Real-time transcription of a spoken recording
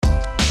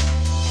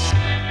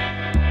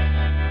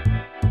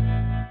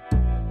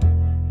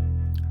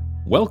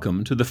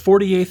Welcome to the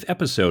 48th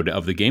episode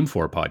of the Game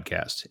 4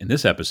 podcast. In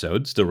this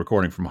episode, still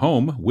recording from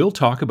home, we'll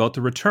talk about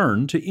the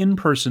return to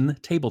in-person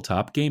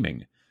tabletop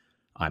gaming.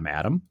 I'm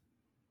Adam.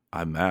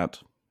 I'm Matt.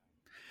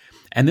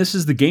 And this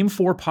is the Game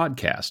 4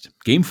 podcast.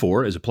 Game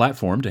 4 is a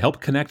platform to help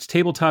connect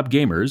tabletop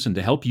gamers and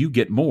to help you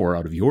get more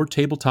out of your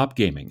tabletop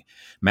gaming.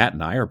 Matt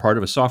and I are part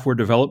of a software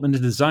development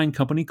and design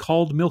company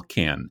called Milk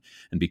Can.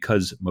 And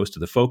because most of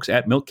the folks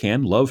at Milk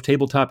Can love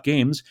tabletop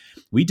games,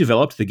 we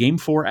developed the Game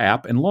 4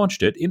 app and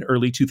launched it in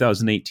early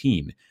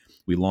 2018.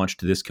 We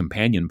launched this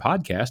companion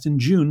podcast in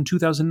June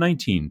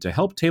 2019 to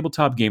help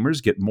tabletop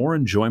gamers get more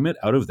enjoyment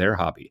out of their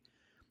hobby.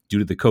 Due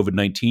to the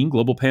COVID-19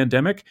 global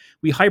pandemic,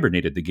 we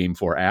hibernated the Game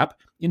 4 app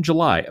in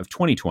July of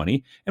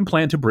 2020 and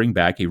plan to bring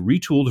back a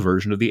retooled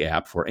version of the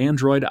app for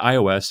Android,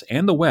 iOS,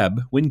 and the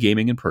web when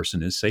gaming in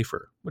person is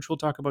safer, which we'll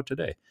talk about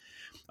today.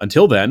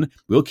 Until then,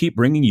 we'll keep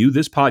bringing you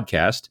this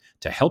podcast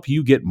to help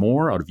you get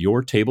more out of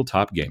your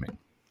tabletop gaming.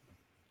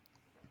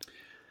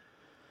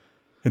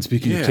 And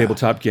speaking of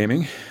tabletop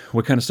gaming,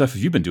 what kind of stuff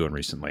have you been doing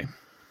recently?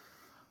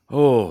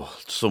 Oh,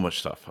 so much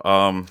stuff.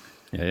 But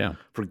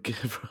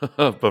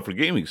for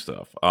gaming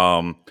stuff.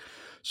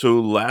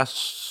 So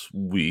last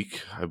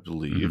week, I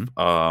believe,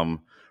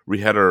 we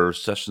had our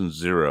session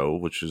 0,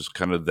 which is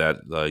kind of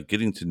that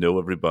getting to know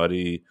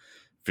everybody,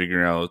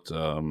 figuring out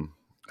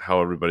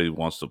how everybody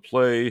wants to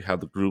play, how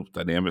the group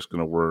dynamic's going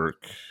to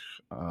work,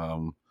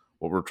 what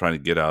we're trying to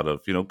get out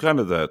of,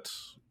 kind of that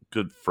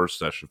good first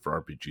session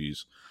for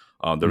RPGs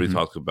that we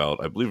talked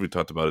about. I believe we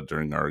talked about it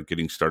during our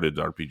Getting Started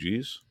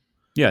RPGs.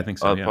 Yeah, I think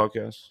so.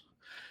 Podcast.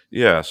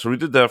 Yeah, so we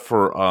did that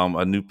for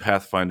a new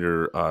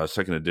Pathfinder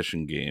 2nd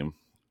edition game.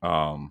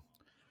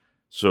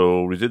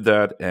 So we did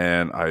that,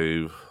 and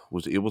I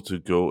was able to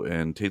go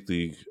and take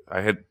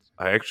I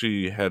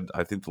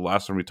think the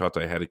last time we talked,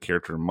 I had a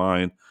character in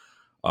mind.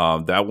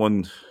 That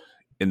one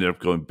ended up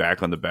going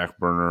back on the back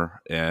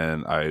burner,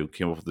 and I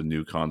came up with a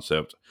new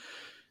concept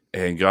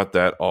and got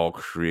that all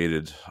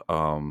created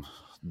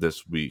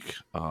this week.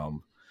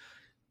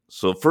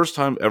 So first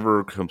time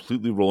ever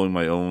completely rolling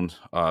my own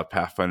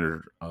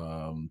Pathfinder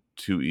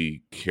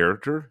 2e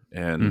character,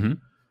 and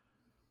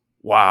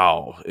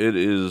wow, it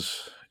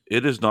is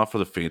not for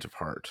the faint of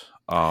heart.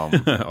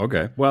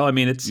 Okay. Well, I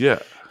mean, it's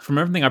from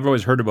everything I've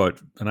always heard about,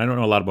 and I don't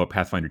know a lot about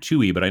Pathfinder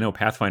 2e, but I know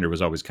Pathfinder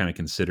was always kind of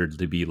considered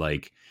to be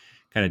like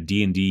kind of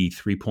D&D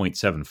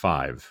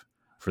 3.75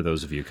 for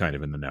those of you kind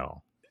of in the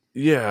know.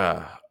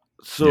 Yeah.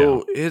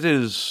 So it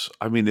is,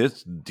 I mean,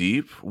 it's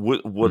deep.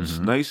 What's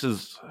nice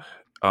is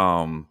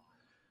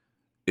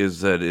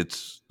that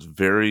it's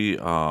very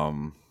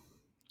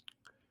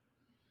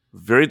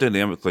very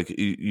dynamic. Like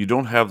you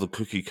don't have the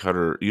cookie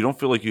cutter. You don't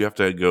feel like you have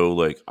to go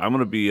like, I'm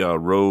going to be a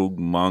rogue,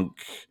 monk,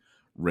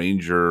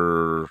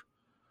 ranger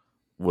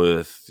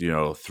with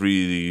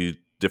 3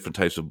 different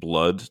types of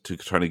blood to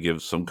try to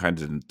give some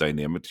kind of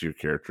dynamic to your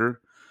character.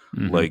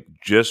 Like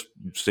just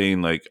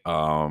saying like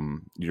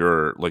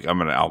you're like,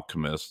 I'm an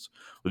alchemist,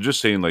 but just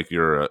saying like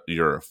you're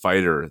a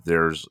fighter,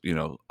 there's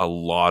a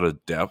lot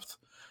of depth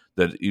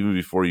that even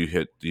before you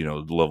hit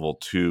level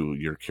 2,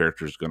 your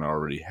character is going to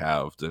already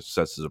have that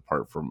sets it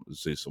apart from,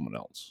 say, someone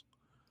else.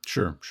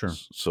 Sure.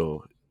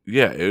 So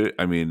yeah,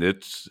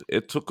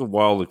 it took a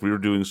while. Like we were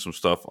doing some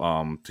stuff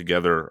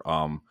together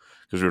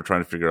because we were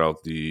trying to figure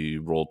out the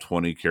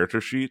Roll20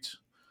 character sheet.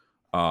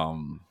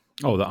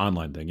 Oh, the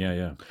online thing.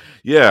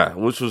 Yeah,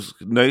 which was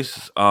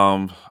nice.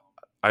 I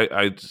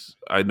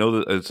know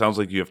that it sounds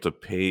like you have to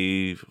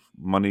pay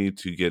money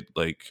to get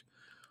like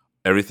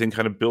everything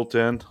kind of built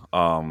in.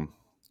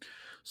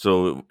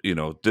 So it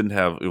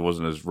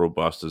wasn't as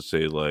robust as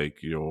say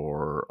like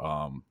your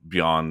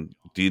Beyond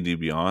D&D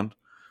Beyond,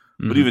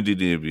 but even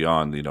D&D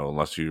Beyond,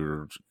 unless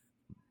you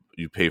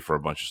pay for a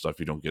bunch of stuff,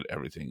 you don't get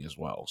everything as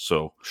well.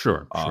 So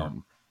sure.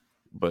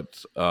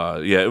 But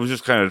it was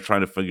just kind of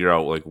trying to figure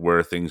out like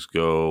where things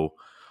go.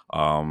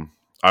 I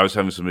was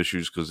having some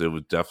issues because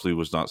it definitely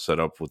was not set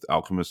up with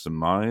Alchemist in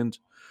mind.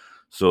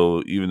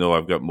 So even though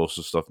I've got most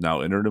of the stuff now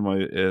entered in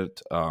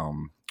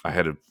I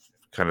had to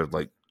kind of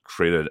like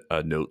create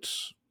a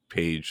notes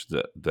page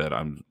that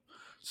I'm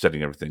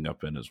setting everything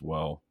up in as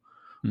well.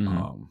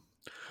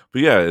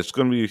 But yeah,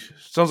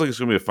 sounds like it's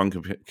going to be a fun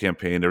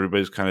campaign.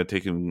 Everybody's kind of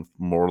taking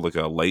more like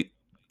a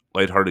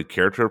lighthearted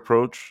character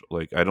approach.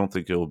 Like I don't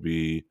think it'll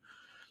be,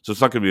 so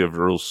it's not going to be a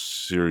real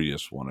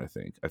serious one. I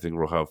think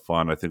we'll have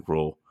fun. I think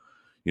we'll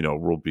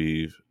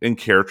be in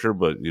character,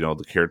 but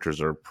the characters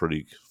are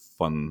pretty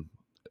fun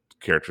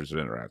characters to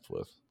interact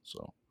with.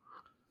 So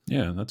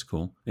yeah, that's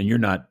cool. And you're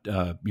not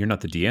the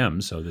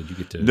DM, so that you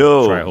get to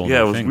try a whole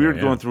it was thing weird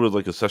there, going through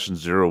like a session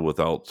 0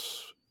 without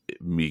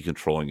me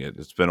controlling it.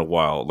 It's been a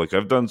while. Like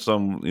I've done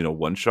some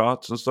one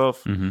shots and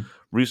stuff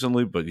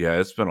recently, but yeah,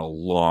 it's been a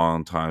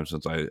long time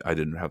since I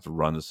didn't have to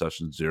run the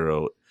session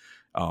 0.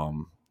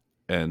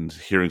 And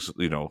hearing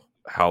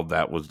how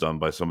that was done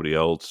by somebody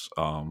else,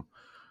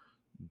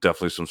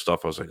 definitely some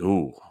stuff I was like,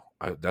 ooh,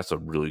 that's a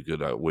really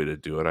good way to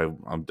do it.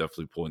 I'm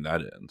definitely pulling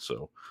that in.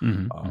 So,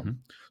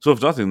 so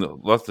if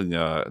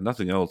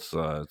nothing else,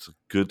 it's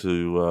good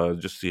to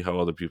just see how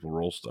other people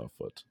roll stuff.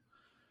 But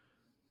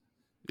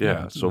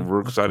Yeah, so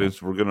we're That's cool. excited.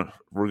 So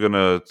we're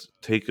gonna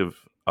take a.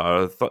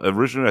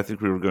 Originally, I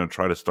think we were gonna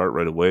try to start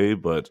right away,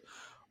 but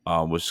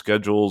with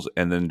schedules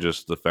and then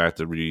just the fact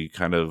that we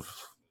kind of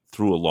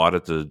threw a lot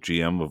at the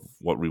GM of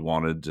what we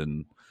wanted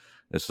and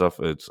stuff.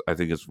 I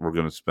think we're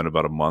going to spend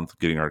about a month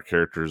getting our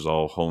characters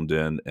all honed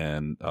in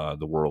and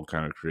the world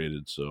kind of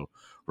created. So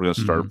we're going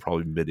to Hmm. start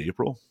probably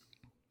mid-April.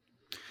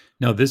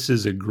 Now, this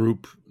is a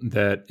group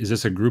that is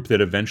this a group that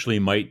eventually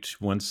might,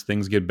 once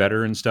things get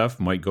better and stuff,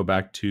 might go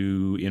back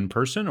to in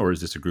person, or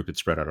is this a group that's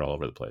spread out all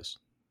over the place?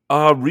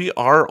 We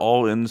are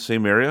all in the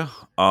same area.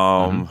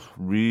 Hmm.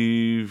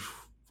 We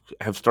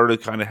have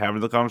started kind of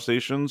having the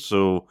conversation,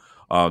 so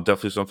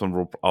definitely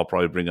something I'll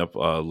probably bring up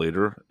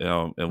later,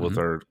 and with Hmm.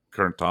 our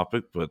current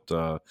topic. But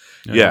Oh,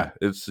 yeah. yeah,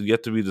 it's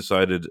yet to be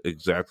decided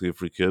exactly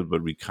if we could,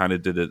 but we kind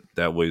of did it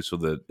that way so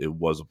that it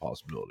was a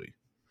possibility.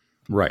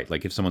 Right.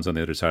 Like if someone's on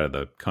the other side of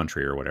the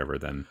country or whatever,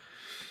 then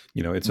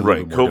it's a little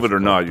Right, bit more COVID or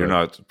difficult. not, you're But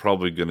not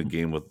probably going to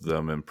game with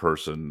them in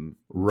person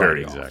right,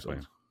 very exactly.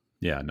 often.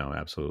 Yeah. No,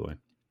 absolutely.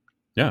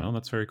 Yeah. No,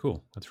 that's very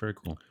cool. That's very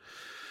cool.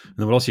 And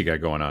then what else you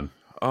got going on?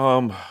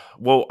 Um,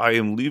 well, I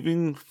am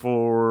leaving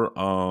for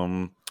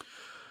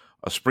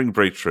a spring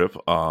break trip.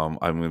 I'm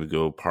going to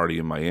go party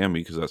in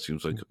Miami because that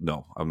seems like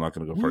no, I'm not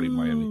going to go party in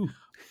Miami. Woo!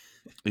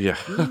 Yeah,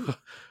 Woo!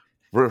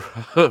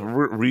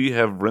 we're, we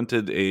have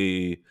rented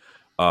a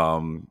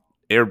um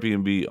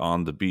Airbnb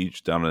on the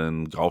beach down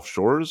in Gulf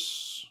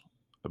Shores,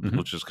 Hmm.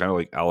 which is kind of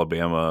like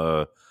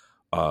Alabama,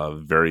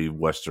 very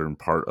western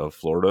part of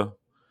Florida.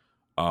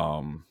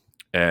 Um,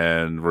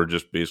 and we're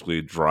just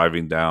basically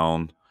driving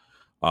down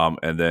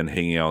and then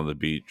hanging out on the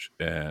beach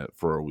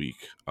for a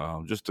week,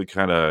 just to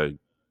kind of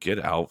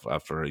get out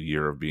after a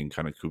year of being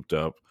kind of cooped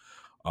up,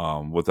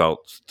 without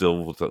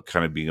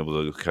kind of being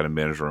able to kind of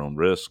manage our own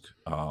risk.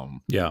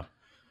 Yeah.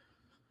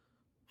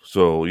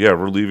 So yeah,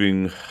 we're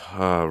leaving.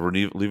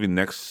 Leaving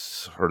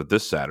next or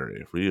this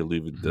Saturday. We're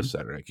leaving Hmm. this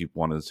Saturday. I keep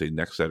wanting to say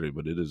next Saturday,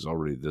 but it is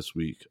already this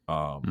week.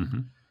 Hmm.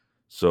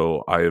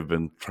 So I have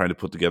been trying to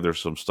put together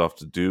some stuff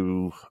to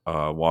do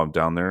while I'm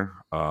down there.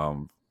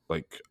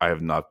 Like I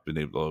have not been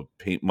able to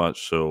paint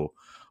much, so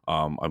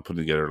I'm putting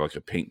together like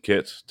a paint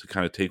kit to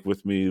kind of take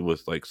with me,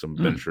 with like some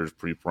Mm. miniatures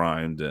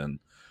pre-primed and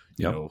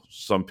Yep.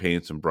 some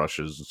paints and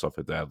brushes and stuff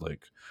like that.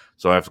 Like,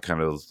 so I have to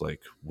kind of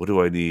like, what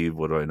do I need?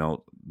 What do I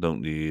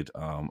don't need?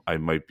 I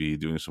might be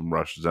doing some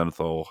rush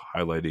zenithal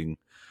highlighting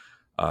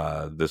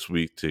this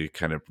week to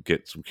kind of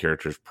get some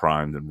characters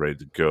primed and ready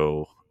to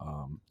go.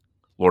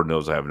 Lord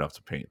knows I have enough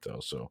to paint though,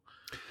 so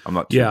I'm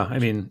not too Yeah. I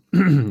worried.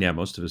 mean, yeah,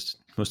 most of us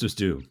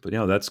do. But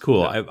that's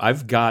cool. Yeah.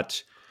 I've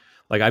got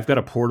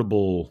a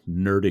portable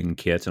nerding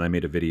kit, and I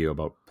made a video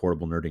about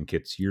portable nerding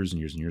kits years and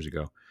years and years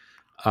ago.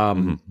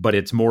 Hmm. But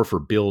it's more for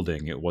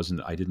building. It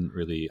wasn't. I didn't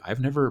really. I've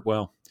never.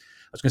 Well,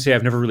 I was gonna say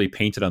I've never really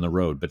painted on the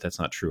road, but that's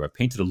not true. I've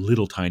painted a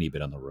little tiny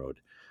bit on the road.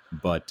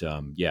 But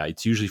yeah,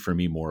 it's usually for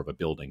me more of a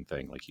building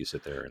thing. Like you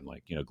sit there and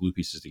like glue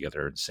pieces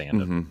together and sand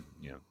Hmm. them,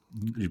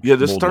 Yeah,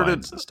 this mold started.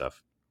 lines and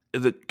stuff.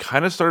 It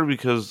kind of started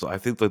because I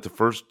think like the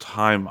first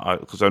time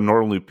because I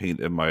normally paint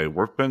in my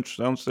workbench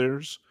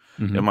downstairs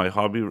in Hmm. my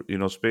hobby,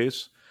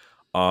 space.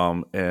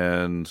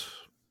 And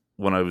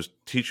when I was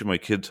teaching my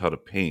kids how to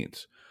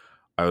paint,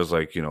 I was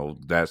like,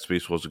 that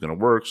space wasn't going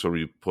to work, so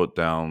we put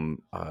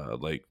down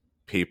like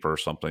paper or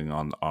something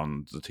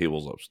on the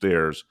tables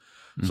upstairs.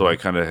 So I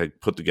Hmm. kind of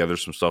had put together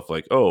some stuff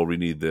like, oh, we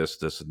need this,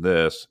 this, and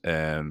this,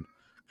 and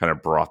kind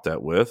of brought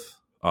that with,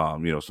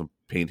 some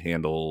paint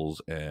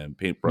handles and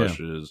Yeah.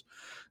 paintbrushes.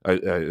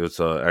 It's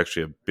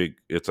actually a big.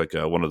 It's like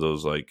one of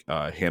those like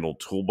handled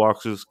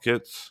toolboxes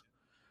kits.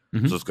 So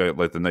Hmm. it's got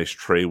like the nice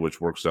tray,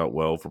 which works out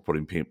well for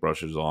putting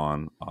paintbrushes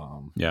on,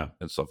 Yeah.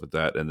 and stuff like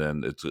that. And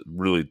then it's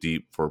really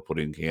deep for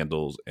putting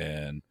handles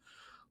and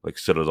like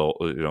citadel.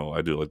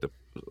 I do like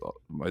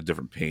my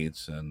different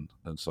paints and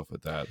stuff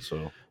like that.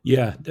 So,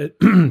 Yeah,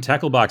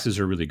 tackle boxes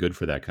are really good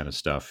for that kind of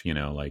stuff.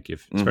 Like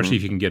especially hmm.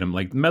 if you can get them.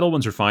 Like metal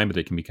ones are fine, but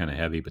they can be kind of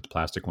heavy. But the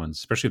plastic ones,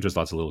 especially if there's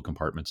lots of little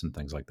compartments and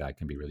things like that,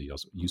 can be really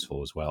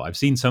useful as well. I've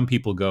seen some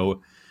people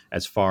go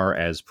as far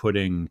as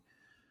putting,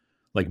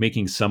 like,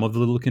 making some of the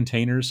little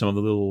containers, some of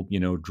the little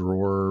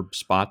drawer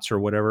spots or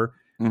whatever,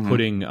 Hmm.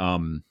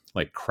 putting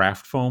like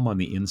craft foam on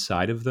the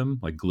inside of them,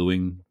 like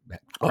gluing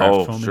craft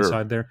Oh, foam sure.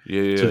 inside there,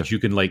 Yeah, so yeah. that you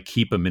can like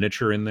keep a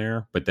miniature in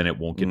there, but then it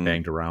won't get Mm.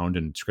 banged around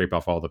and scrape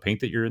off all the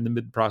paint that you're in the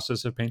mid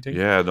process of painting.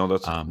 Yeah, no,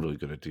 that's a Um, really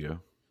good idea.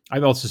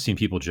 I've also seen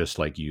people just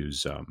like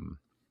use.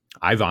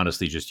 I've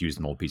honestly just used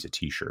an old piece of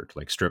T-shirt,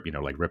 like strip,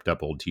 like ripped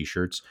up old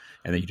T-shirts,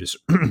 and then you just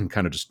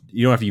kind of just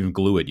you don't have to even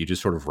glue it. You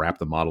just sort of wrap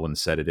the model and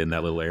set it in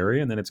that little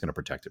area, and then it's going to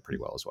protect it pretty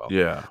well as well.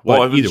 Yeah.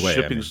 Well, But either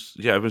way, I mean,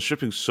 I've been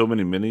shipping so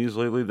many minis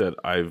lately that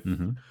I've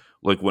hmm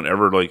like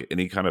whenever like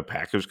any kind of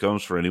package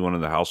comes for anyone in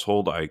the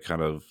household, I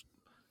kind of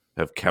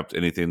have kept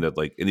anything that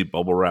like any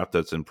bubble wrap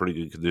that's in pretty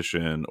good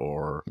condition,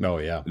 or oh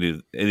yeah,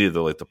 any of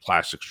the like the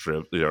plastic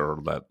strip,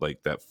 or that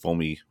like that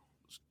foamy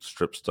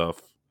strip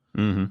stuff.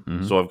 hmm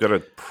So I've got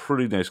a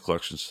pretty nice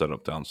collection set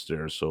up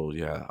downstairs. So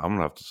yeah, I'm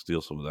gonna have to steal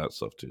some of that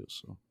stuff too.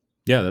 So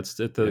yeah. That's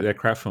it. yeah. That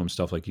craft foam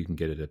stuff, like you can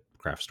get it at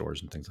craft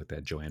stores and things like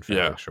that, Joanne Yeah.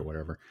 Fabrics or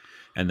whatever.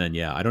 And then,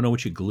 yeah, I don't know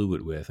what you glue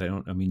it with.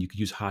 I mean, you could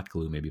use hot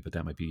glue maybe, but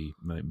that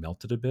might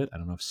melt it a bit. I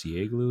don't know if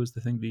CA glue is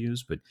the thing to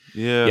use, but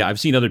Yeah. yeah, I've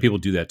seen other people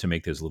do that to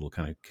make those little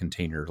kind of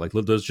container, like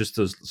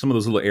some of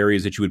those little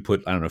areas that you would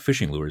put, I don't know,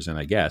 fishing lures in,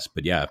 I guess.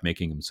 But yeah,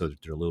 making them so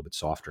that they're a little bit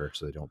softer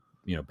so they don't,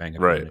 bang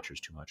up your Right. miniatures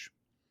too much.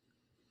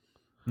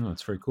 No,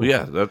 that's very But cool.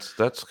 yeah,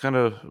 that's kind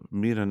of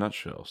me in a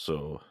nutshell.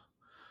 So,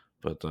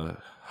 but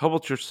how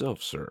about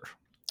yourself, sir?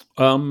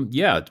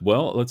 Yeah,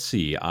 well, let's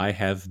see. I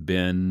haven't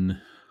been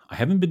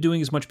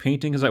doing as much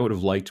painting as I would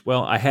have liked.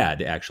 Well, I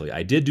had actually.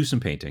 I did do some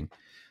painting.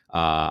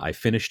 I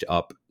finished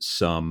up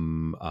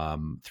some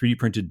 3D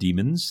printed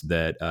demons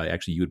that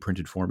actually you had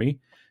printed for me.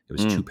 It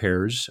was two Mm.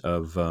 pairs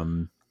of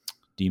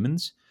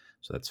demons,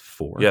 so that's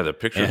four. Yeah, the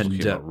pictures And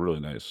came out really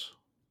nice.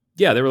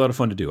 yeah, they were a lot of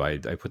fun to do. I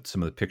put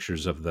some of the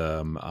pictures of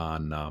them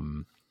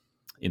on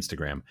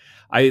Instagram.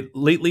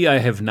 Lately I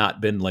have not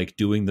been like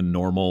doing the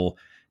normal,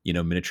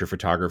 miniature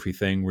photography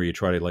thing where you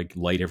try to like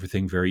light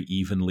everything very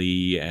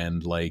evenly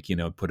and like,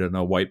 put it on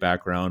a white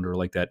background or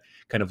like that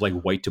kind of like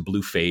white to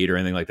blue fade or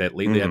anything like that.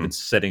 Lately I've been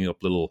setting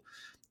up little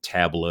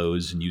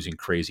tableaus and using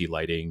crazy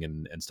lighting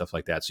and stuff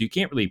like that. So you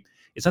can't really,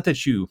 it's not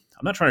that I'm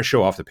not trying to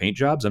show off the paint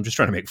jobs. I'm just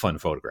trying to make fun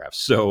photographs.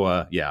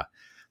 So yeah,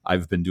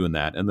 I've been doing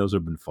that and those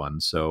have been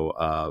fun.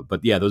 So,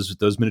 but yeah,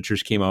 those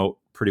miniatures came out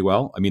pretty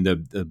well. I mean,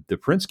 the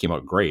prints came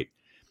out great.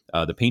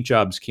 The paint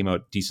jobs came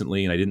out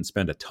decently, and I didn't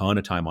spend a ton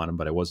of time on them,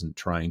 but I wasn't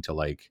trying to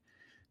like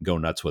go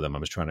nuts with them. I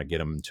was trying to get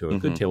them to a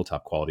good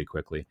tabletop quality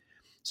quickly.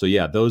 So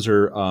yeah, those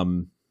are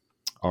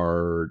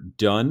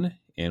done,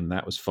 and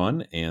that was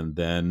fun. And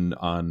then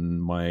on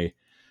my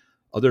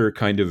other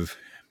kind of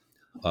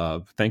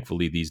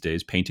thankfully these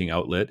days painting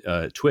outlet,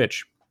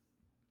 Twitch,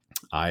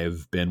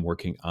 I've been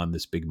working on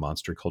this big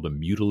monster called a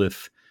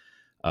Mutalith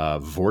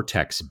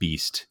Vortex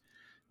Beast,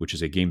 which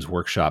is a Games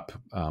Workshop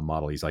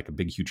model. He's like a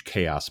big, huge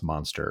chaos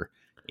monster,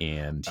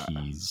 and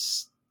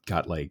he's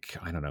got like,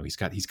 I don't know,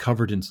 he's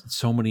covered in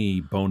so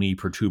many bony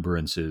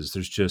protuberances.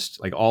 There's just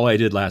like, all I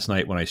did last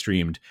night when I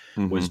streamed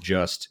was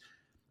just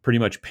pretty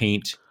much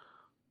paint.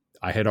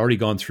 I had already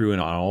gone through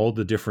and on all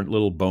the different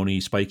little bony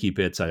spiky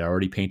bits, I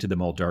already painted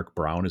them all dark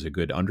brown as a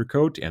good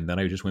undercoat. And then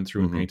I just went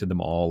through and painted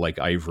them all like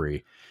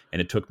ivory.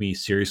 And it took me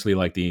seriously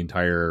like the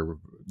entire,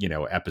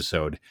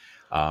 episode.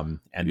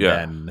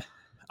 Then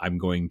I'm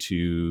going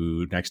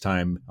to, next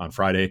time on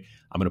Friday,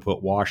 I'm going to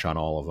put wash on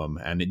all of them.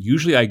 And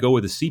usually I go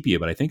with a sepia,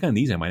 but I think on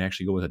these I might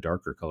actually go with a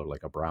darker color,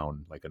 like a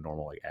brown, like a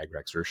normal like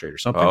Agrax Urshade or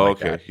something like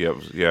that.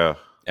 Yeah.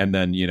 And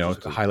then,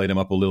 highlight them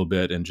up a little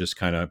bit and just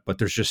kind of, but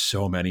there's just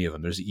so many of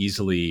them. There's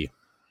easily,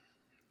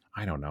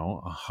 I don't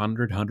know,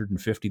 100,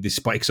 150. These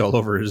spikes all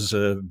over his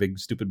big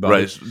stupid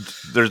body. Right.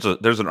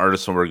 There's an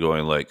artist somewhere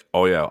going like,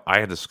 oh yeah, I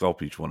had to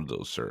sculpt each one of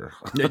those, sir.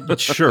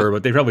 Sure,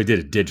 but they probably did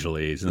it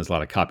digitally. And there's a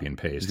lot of copy and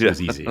paste. It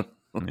was easy.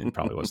 It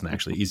probably wasn't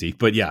actually easy,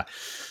 but yeah.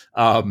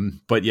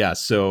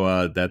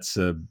 So that's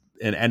and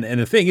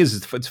the thing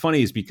is, it's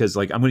funny is because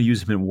like I'm going to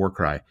use him in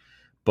Warcry,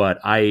 but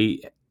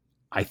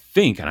I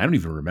think, and I don't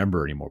even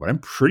remember anymore, but I'm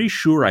pretty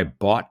sure I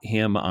bought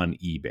him on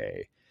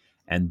eBay.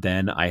 And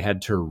then I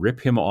had to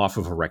rip him off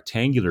of a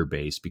rectangular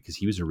base because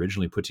he was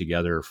originally put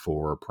together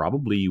for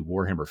probably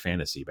Warhammer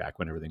Fantasy back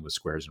when everything was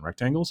squares and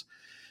rectangles.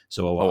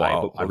 So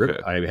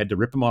I had to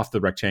rip him off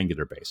the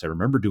rectangular base. I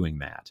remember doing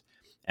that.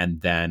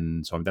 And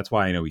then, so that's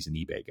why I know he's an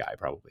eBay guy,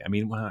 probably. I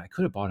mean, well, I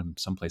could have bought him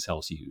someplace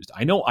else used.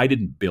 I know I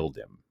didn't build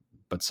him,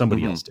 but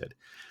somebody else did.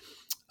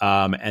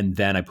 And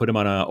then I put him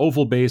on an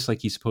oval base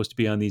like he's supposed to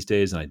be on these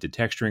days. And I did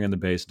texturing on the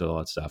base and all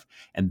that stuff.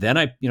 And then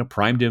I,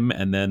 primed him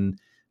and then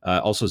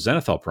also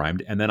Zenithal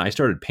primed. And then I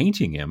started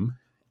painting him.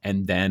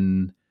 And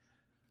then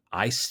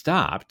I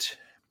stopped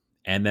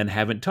and then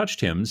haven't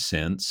touched him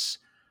since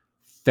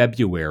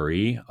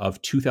February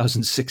of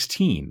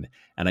 2016.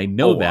 And I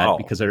know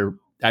because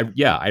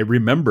I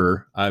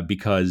remember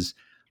because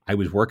I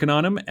was working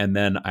on him and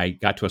then I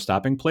got to a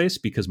stopping place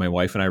because my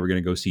wife and I were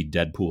going to go see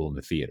Deadpool in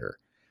the theater.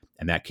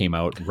 And that came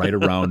out right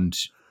around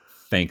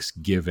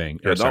Thanksgiving.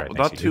 Yeah,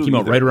 not two. It came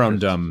out right around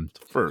the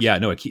first. Yeah,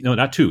 no,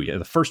 not two. Yeah,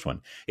 the first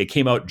one. It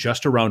came out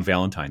just around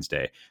Valentine's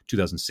Day,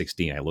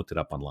 2016. I looked it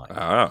up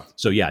online.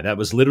 So yeah, that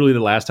was literally the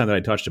last time that I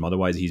touched him.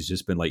 Otherwise, he's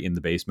just been like in the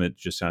basement,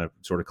 just kind of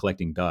sort of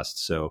collecting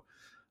dust. So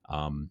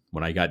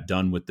when I got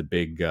done with the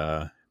big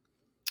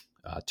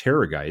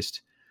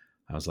Terrorgeist,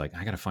 I was like,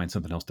 I got to find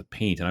something else to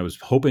paint. And I was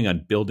hoping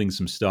on building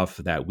some stuff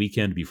that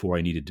weekend before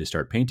I needed to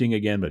start painting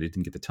again, but I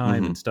didn't get the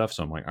time and stuff.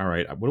 So I'm like, all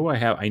right, what do I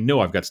have? I know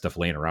I've got stuff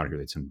laying around here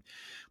that's in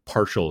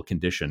partial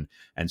condition.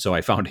 And so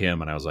I found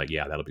him and I was like,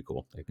 yeah, that'll be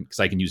cool.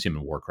 Because I can use him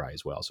in Warcry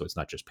as well. So it's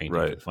not just painting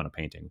for the fun of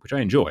painting, which I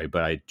enjoy,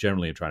 but I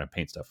generally am trying to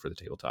paint stuff for the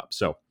tabletop.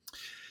 So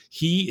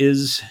he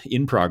is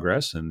in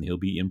progress and he'll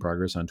be in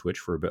progress on Twitch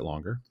for a bit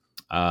longer.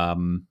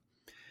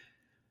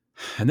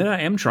 And then I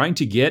am trying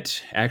to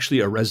get actually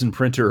a resin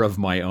printer of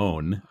my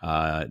own.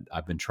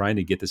 I've been trying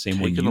to get the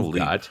same one you've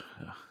got.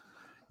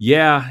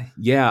 Yeah.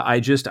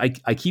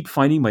 I keep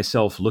finding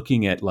myself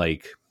looking at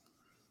like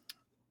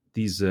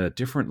these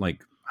different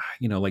like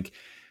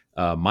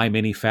My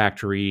Mini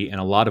Factory and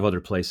a lot of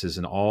other places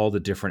and all the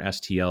different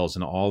STLs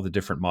and all the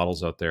different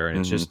models out there. And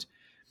it's just,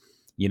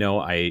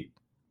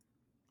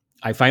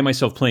 I find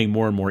myself playing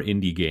more and more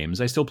indie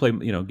games. I still play,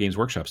 Games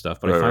Workshop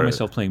stuff, but I find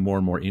myself playing more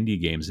and more indie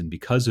games. And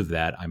because of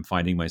that, I'm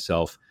finding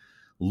myself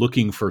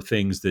looking for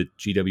things that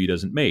GW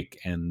doesn't make.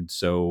 And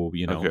so,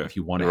 if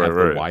you want to have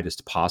the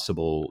widest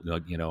possible,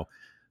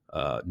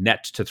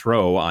 net to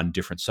throw on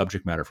different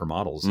subject matter for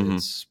models,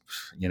 it's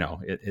the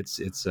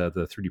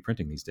 3D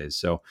printing these days.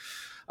 So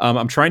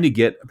I'm trying to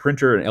get a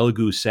printer, an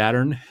Elegoo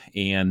Saturn,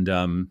 and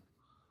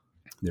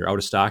they're out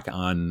of stock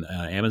on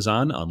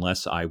Amazon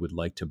unless I would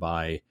like to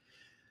buy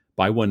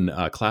one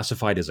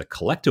classified as a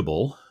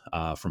collectible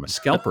from a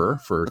scalper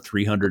for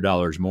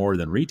 $300 more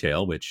than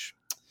retail, which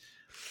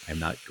I'm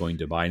not going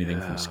to buy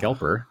anything from a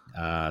scalper.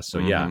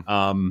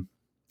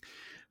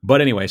 But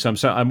anyway, so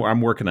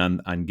I'm working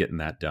on getting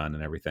that done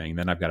and everything.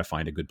 Then I've got to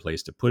find a good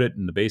place to put it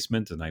in the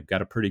basement, and I've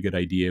got a pretty good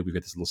idea. We've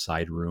got this little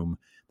side room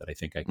that I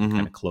think I can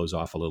kind of close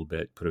off a little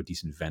bit, put a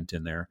decent vent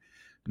in there.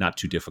 Not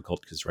too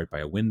difficult because it's right by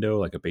a window,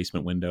 like a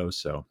basement window.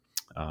 So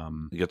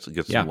get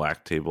some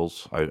lac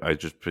tables. I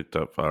just picked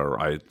up,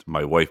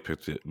 my wife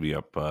picked me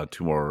up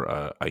 2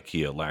 more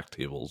IKEA lac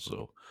tables.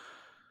 So,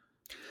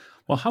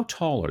 well, how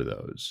tall are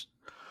those?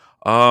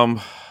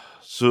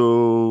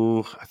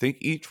 So I think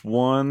each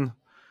one,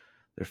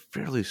 they're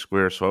fairly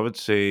square. So I would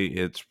say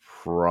it's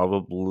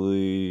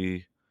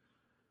probably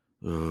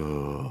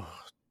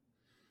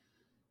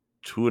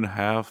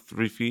 2.5,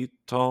 3 feet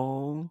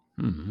tall.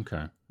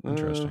 Okay,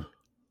 interesting.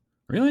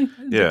 Really? I didn't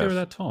think they were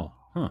that tall.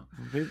 Huh.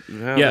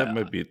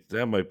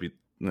 That might be.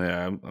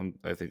 Yeah,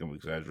 I think I'm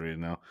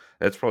exaggerating now.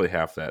 That's probably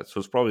half that. So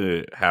it's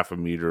probably half a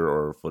meter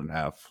or a foot and a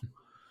half.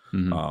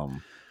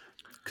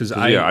 Because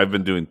I've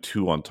been doing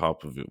 2 on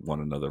top of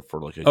one another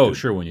for like a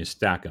sure, when you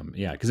stack them,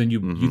 because then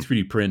you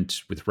 3D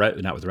print with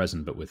not with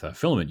resin but with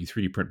filament. You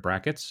 3D print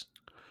brackets.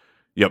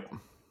 Yep.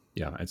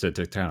 Yeah, it's to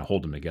kind of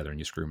hold them together and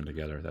you screw them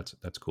together.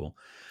 That's cool.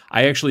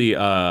 I actually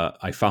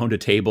I found a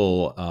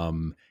table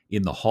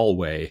in the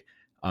hallway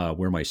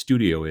where my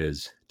studio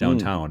is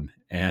downtown,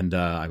 and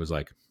I was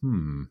like,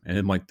 and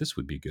I'm like, this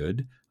would be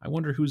good. I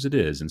wonder whose it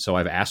is. And so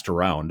I've asked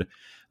around,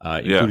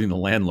 including the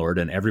landlord,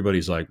 and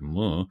everybody's like,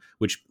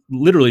 which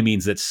literally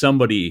means that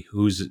somebody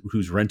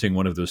who's renting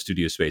one of those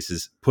studio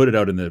spaces put it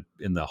out in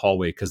the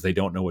hallway because they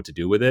don't know what to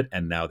do with it,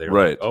 and now they're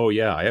like, oh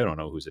yeah, I don't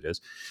know whose it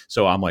is.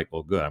 So I'm like,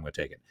 well, good, I'm going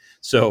to take it.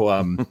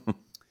 So,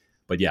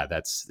 but yeah,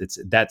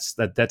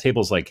 that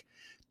table's like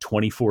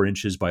 24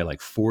 inches by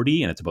like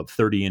 40, and it's about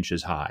 30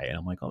 inches high, and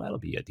I'm like, oh, that'll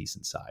be a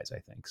decent size, I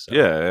think. So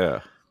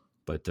yeah.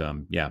 But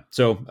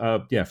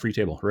free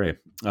table, hooray!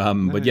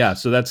 Nice. But yeah,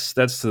 so that's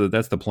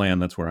the plan.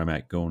 That's where I'm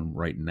at going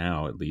right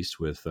now, at least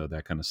with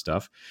that kind of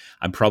stuff.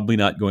 I'm probably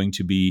not going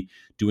to be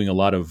doing a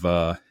lot of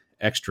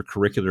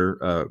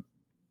extracurricular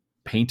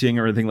painting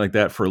or anything like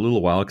that for a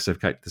little while because I've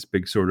got this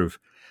big sort of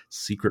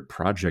secret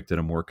project that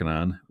I'm working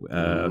on.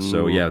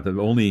 So yeah,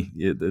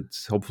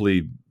 it's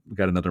hopefully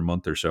got another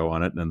month or so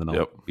on it, and then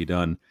I'll be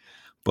done.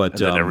 But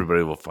then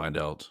everybody will find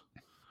out.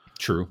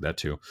 True, that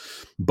too.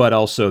 But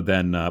also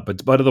then,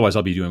 but otherwise,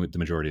 I'll be doing the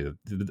majority of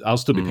I'll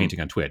still be painting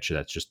on Twitch.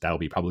 That'll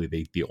be probably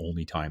the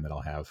only time that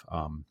I'll have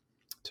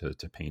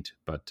to paint.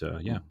 But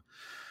got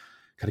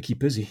to keep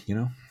busy,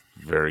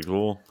 Very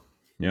cool.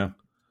 Yeah.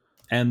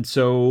 And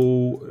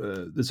so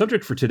the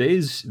subject for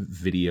today's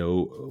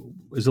video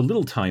is a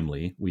little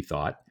timely, we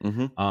thought,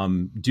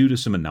 due to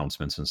some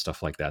announcements and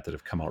stuff like that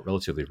have come out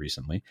relatively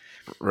recently.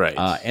 Right.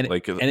 And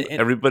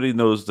everybody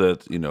knows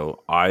that,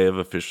 I have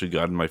officially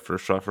gotten my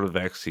first shot for the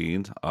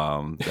vaccine.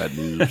 That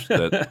news,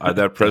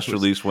 that press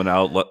release went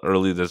out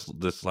early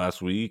this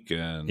last week.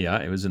 And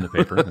yeah, it was in the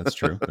paper. That's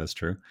true. That's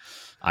true.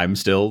 I'm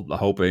still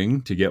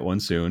hoping to get one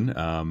soon.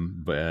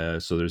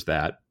 So there's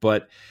that.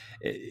 But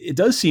it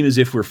does seem as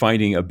if we're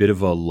finding a bit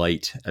of a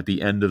light at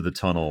the end of the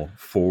tunnel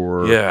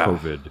for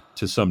COVID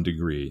to some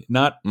degree.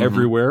 Not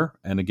everywhere.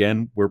 And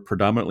again, we're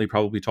predominantly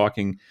probably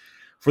talking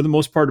for the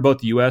most part about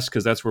the US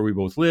because that's where we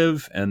both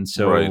live. And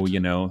so,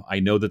 I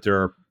know that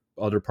there are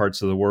other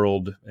parts of the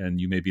world, and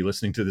you may be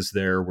listening to this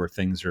there, where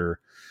things are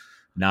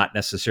not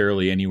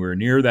necessarily anywhere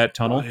near that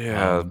tunnel.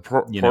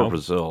 Poor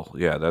Brazil.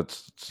 Yeah,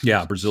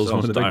 Brazil's one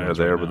of the big ones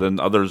there. Right but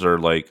then others are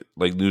like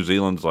New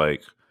Zealand's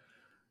like,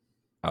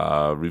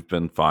 we've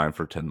been fine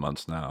for 10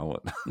 months now.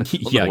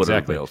 Yeah,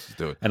 exactly. Else is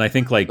doing. And I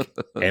think like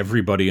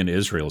everybody in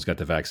Israel's got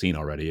the vaccine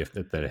already, if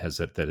that has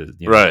it,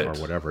 or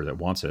whatever that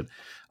wants it.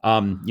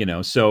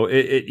 So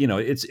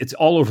it's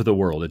all over the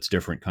world. It's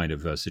different kind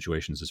of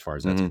situations as far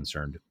as that's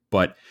concerned.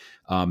 But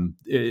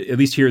at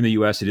least here in the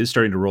U.S., it is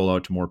starting to roll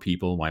out to more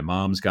people. My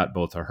mom's got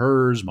both of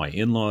hers. My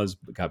in-laws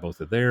got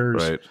both of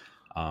theirs. Right.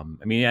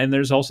 And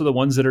there's also the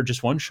ones that are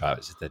just one shot.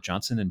 Is it the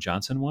Johnson &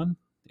 Johnson one?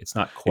 It's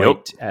not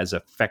quite as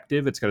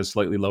effective. It's got a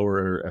slightly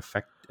lower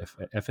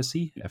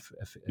efficacy.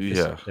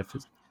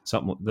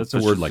 Something that's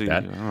a word like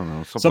that. I don't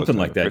know. Something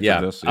like that.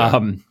 Yeah.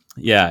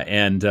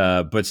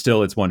 But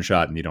still, it's one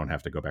shot, and you don't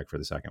have to go back for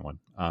the second one.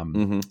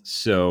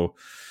 So,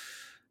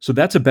 So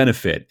that's a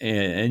benefit,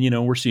 and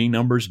we're seeing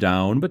numbers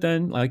down. But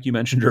then, like you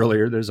mentioned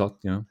earlier, there's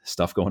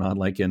stuff going on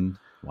like in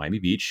Miami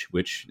Beach,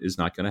 which is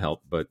not going to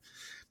help. But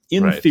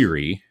in Right.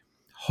 theory,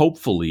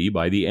 hopefully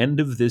by the end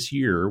of this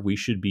year, we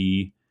should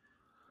be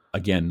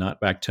again not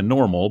back to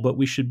normal, but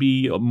we should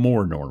be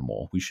more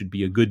normal. We should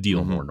be a good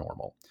deal Hmm. more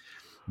normal.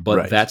 But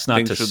Right. that's not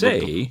Things to should look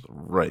say,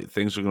 right.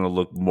 Things are going to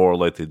look more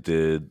like they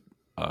did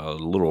a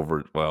little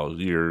over a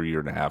year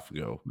and a half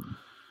ago.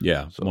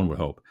 yeah, one So. would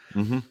hope.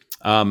 Hmm.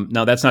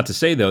 Now, that's not to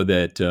say, though,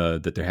 that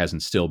there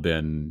hasn't still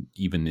been,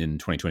 even in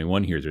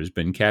 2021 here, there's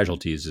been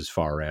casualties as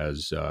far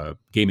as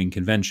gaming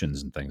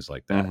conventions and things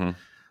like that.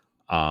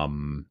 Hmm.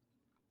 Um,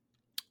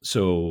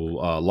 so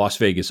Las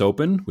Vegas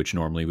Open, which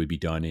normally would be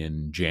done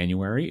in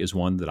January, is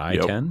one that I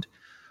Yep. attend.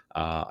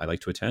 I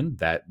like to attend.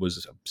 That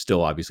was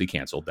still obviously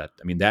canceled. That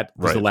was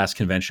the Right. last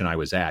convention I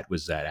was at.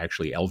 Was that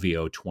actually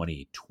LVO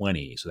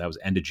 2020? So that was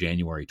end of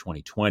January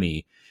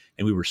 2020,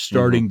 and we were Hmm.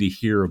 starting to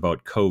hear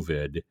about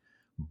COVID,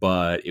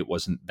 but it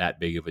wasn't that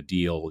big of a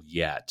deal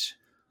yet.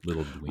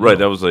 Little did we Right.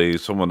 That know.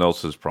 was someone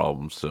else's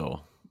problem.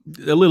 Still.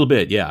 A little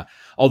bit, yeah.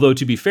 Although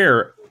to be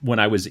fair, when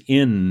I was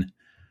in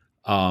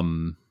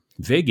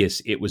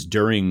Vegas, it was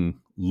during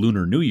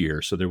Lunar New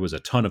Year, so there was a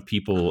ton of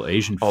people,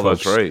 Asian Oh,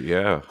 that's folks, right.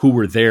 Yeah. who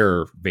were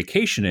there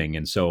vacationing,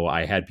 and so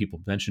I had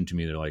people mention to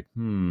me, they're like,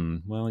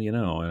 well, and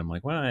I'm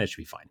like, well, that should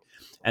be fine.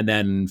 And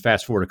then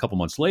fast forward a couple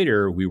months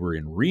later, we were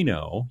in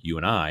Reno, you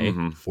and I,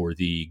 Hmm. for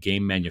the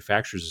Game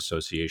Manufacturers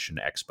Association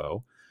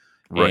Expo,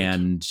 Right.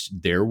 and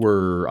there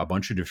were a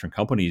bunch of different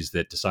companies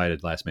that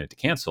decided last minute to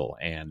cancel,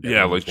 and Yeah.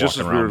 everyone Like was just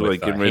walking as we were around with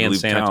like getting ready to hand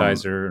leave town.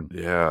 sanitizer.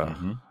 Yeah.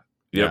 Mm-hmm.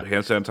 Yep. Yeah,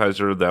 Hand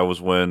sanitizer. That was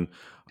when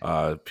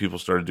people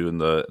started doing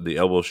the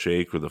elbow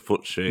shake or the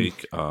foot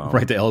shake.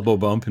 right. The elbow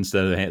bump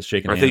instead of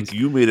shaking I think hands.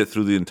 you made it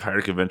through the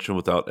entire convention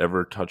without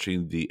ever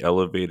touching the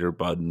elevator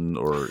button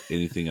or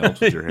anything else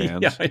with your Yeah,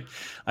 hands.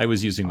 I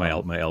was using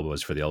Um, my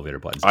elbows for the elevator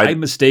buttons. I I,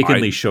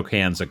 mistakenly I, shook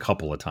hands a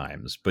couple of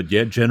times, but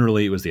yeah,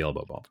 generally it was the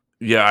elbow bump.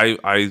 yeah,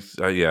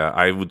 yeah,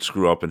 I would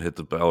screw up and hit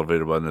the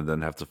elevator button and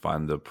then have to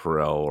find the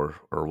Perel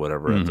or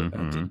whatever at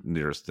the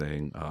nearest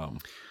thing.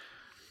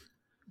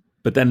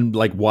 But then,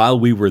 like while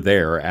we were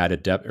there at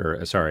at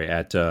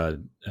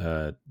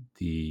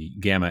the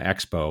Gamma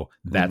Expo,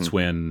 that's Mhm.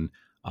 when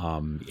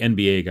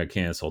NBA got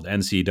canceled,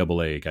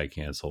 NCAA got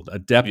canceled, Yeah,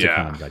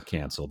 Adepticon got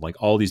canceled, like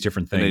all these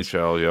different things.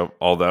 NHL, yep,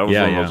 all that was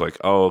Yeah, when I was yeah, like,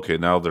 oh, okay,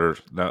 now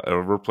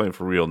we're playing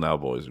for real now,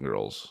 boys and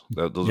girls.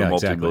 Those are yeah,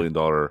 exactly.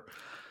 multi-million-dollar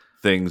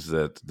things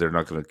that they're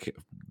not going to $1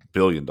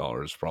 billion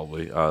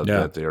probably Yeah.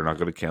 that they are not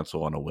going to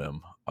cancel on a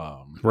whim.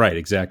 Right,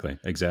 exactly.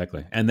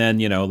 And then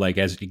like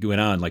as it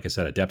went on, like I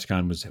said,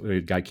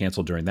 Adepticon got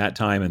canceled during that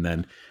time, and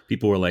then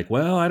people were like,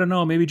 "Well, I don't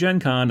know, maybe Gen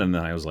Con," and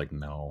then I was like,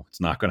 "No, it's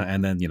not gonna."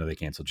 And then they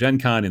canceled Gen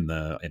Con in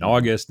Mhm.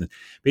 August, and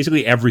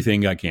basically everything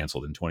got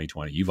canceled in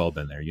 2020. You've all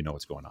been there, you know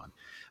what's going on.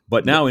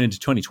 But now Yep, into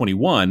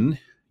 2021,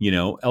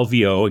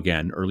 LVO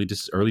again,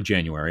 early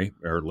January,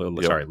 or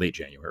yep, sorry, late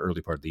January,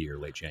 early part of the year,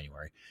 late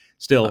January.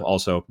 Still, uh,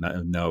 also,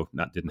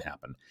 not didn't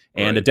happen.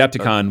 And right.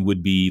 Adepticon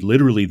would be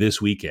literally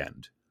this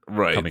weekend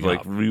Right, coming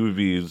like up. we would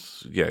be,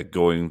 yeah,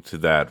 going to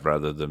that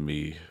rather than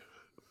me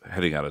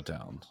heading out of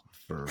town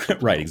for something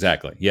Right, else.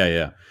 exactly. Yeah,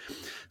 yeah.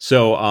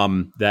 So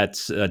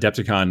that's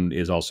Adepticon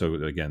is also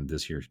again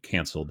this year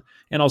canceled,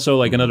 and also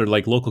like Hmm. another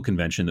like local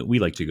convention that we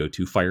like to go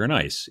to, Fire and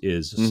Ice,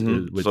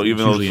 Hmm. which So even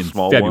it's though usually it's a in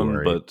small one,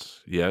 February. but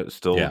yeah, it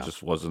still Yeah,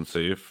 just wasn't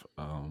safe.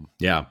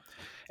 yeah.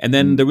 And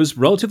then Mm, there was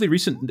relatively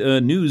recent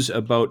news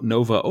about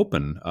Nova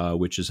Open,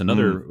 which is mm,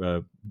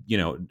 another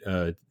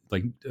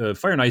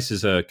Fire and Ice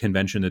is a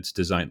convention that's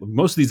designed.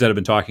 Most of these that I've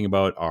been talking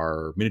about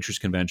are miniatures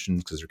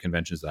conventions because they're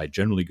conventions that I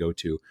generally go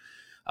to.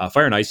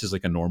 Fire and Ice is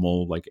like a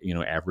normal, like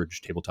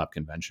average tabletop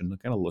convention,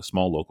 kind of a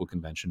small local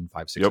convention,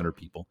 five six yep. hundred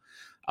people.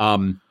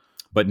 Um,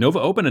 but Nova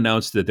Open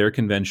announced that their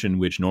convention,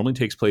 which normally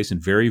takes place in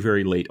very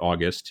very late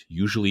August,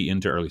 usually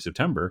into early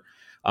September,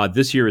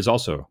 this year is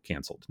also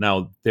canceled.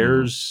 Now Hmm.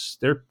 there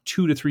are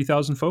 2,000 to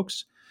 3,000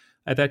 folks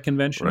at that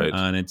convention, Right.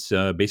 and it's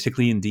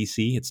basically in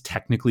DC. It's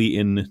technically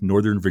in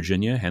Northern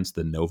Virginia, hence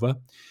the Nova.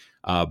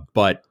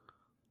 But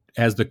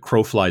as the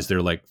crow flies,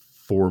 they're like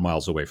 4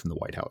 miles away from the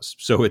White House.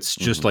 So it's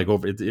just Hmm. like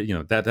over,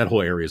 that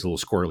whole area is a little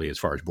squirrely as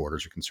far as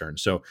borders are concerned.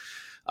 So,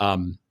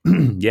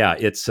 yeah,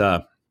 it's,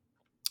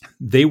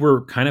 they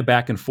were kind of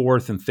back and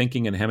forth and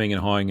thinking and hemming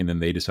and hawing, and then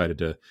they decided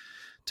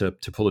to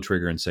pull the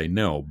trigger and say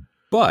no.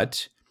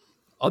 But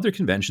other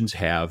conventions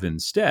have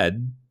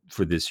instead,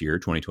 for this year,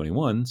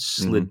 2021, Hmm.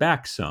 slid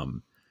back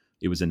some.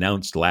 It was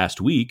announced last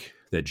week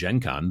that Gen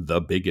Con,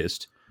 the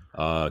biggest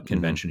Hmm.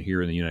 convention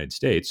here in the United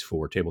States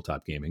for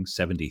tabletop gaming,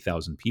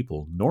 70,000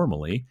 people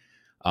normally,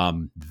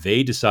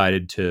 they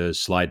decided to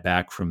slide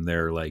back from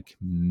their like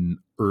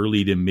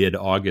early to mid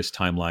August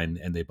timeline,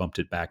 and they bumped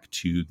it back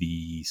to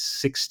the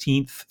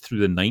 16th through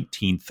the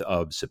 19th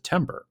of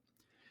September,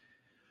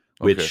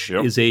 Okay. which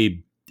Yep. is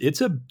it's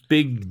a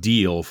big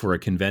deal for a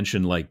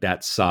convention like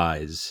that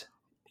size.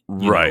 You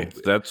know, Right.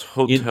 That's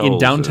in hotels and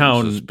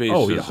downtown. Oh yeah,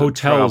 spaces and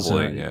hotels,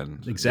 traveling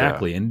and yeah.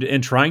 exactly,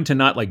 and trying to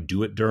not like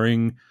do it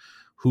during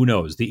who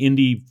knows, the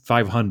Indy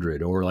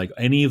 500 or like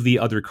any of the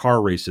other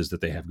car races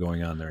that they have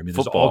going on there. I mean,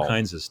 there's all Football.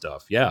 kinds of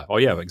stuff. Yeah. Oh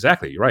yeah,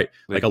 exactly. You're right.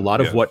 Like Yeah.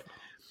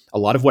 a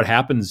lot of what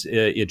happens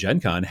at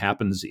Gen Con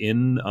happens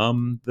in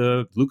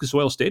the Lucas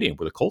Oil Stadium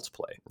where the Colts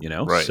play,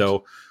 Right.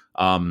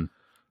 Um,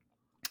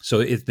 so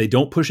if they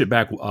don't push it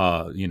back,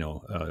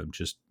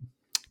 just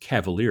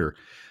cavalier.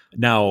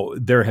 Now,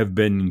 there have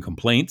been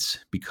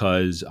complaints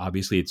because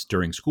obviously it's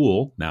during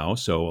school now.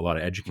 So a lot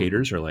of Mm-hmm.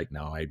 educators are like,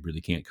 no, I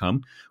really can't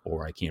come,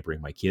 or I can't bring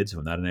my kids if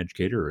I'm not an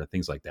educator, or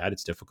things like that.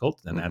 It's difficult.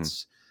 And Mm-hmm.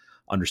 that's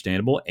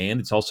understandable. And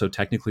it's also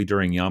technically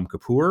during Yom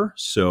Kippur.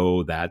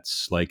 So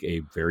that's like a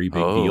very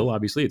big deal. Oh,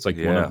 Obviously, it's like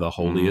one of yeah. the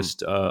Mm-hmm.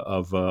 holiest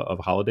of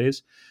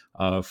holidays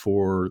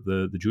for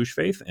the Jewish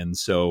faith. And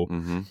so,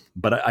 Mm-hmm.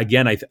 but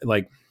again,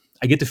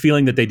 I get the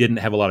feeling that they didn't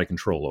have a lot of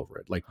control over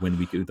it. Like when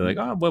they're like,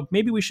 oh, well,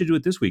 maybe we should do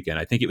it this weekend.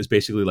 I think it was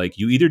basically like,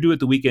 you either do it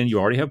the weekend you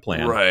already have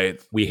planned, Right.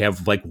 we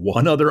have like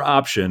one other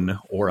option,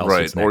 or else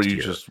Right. it's Or next you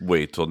year. just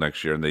wait till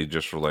next year, and they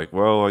just were like,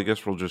 well, I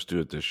guess we'll just do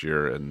it this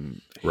year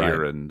and Right.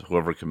 here, and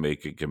whoever can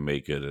make it can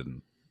make it,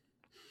 and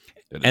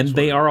it is And what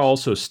they it are is.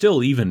 also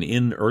still, even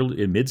in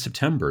mid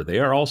September, they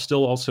are all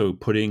still also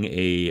putting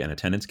an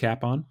attendance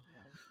cap on.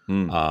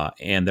 Mm.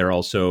 And they're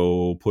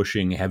also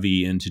pushing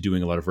heavy into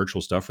doing a lot of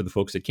virtual stuff for the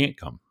folks that can't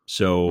come.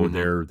 So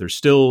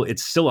Mm-hmm.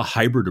 it's still a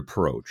hybrid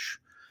approach,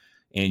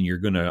 and you're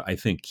gonna, I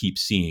think, keep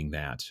seeing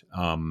that.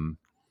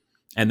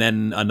 And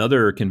then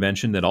another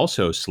convention that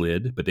also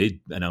slid, but they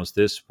announced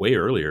this way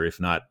earlier, if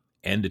not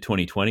end of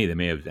 2020. They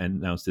may have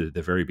announced it at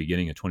the very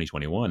beginning of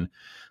 2021.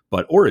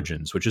 But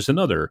Origins, which is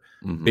another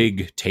Mm-hmm.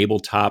 big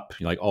tabletop,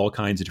 like all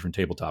kinds of different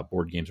tabletop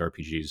board games,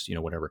 RPGs,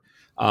 whatever.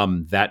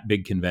 That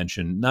big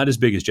convention, not as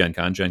big as Gen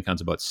Con. Gen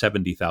Con's about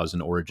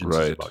 70,000. Origins is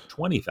Right. about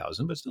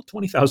 20,000, but still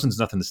 20,000 is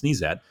nothing to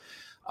sneeze at.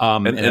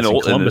 And And that's in and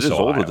it Columbus, is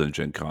older Ohio. than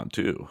Gen Con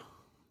too.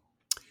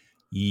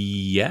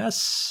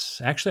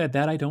 Yes. Actually, at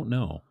that, I don't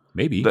know.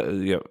 Maybe.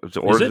 Yeah, Is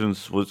it?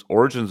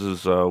 Origins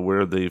is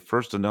where they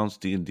first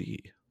announced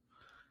D&D.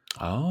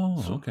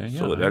 Oh, So okay. Yeah,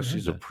 so I it hadn't actually heard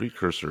is a that.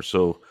 precursor.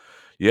 So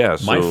yeah,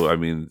 My so I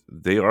mean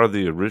they are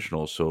the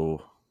original.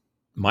 So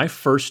my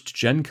first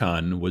Gen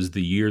Con was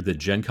the year that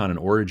Gen Con and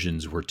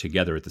Origins were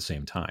together at the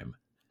same time.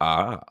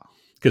 ah.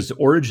 Because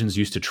Origins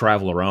used to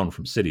travel around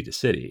from city to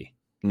city.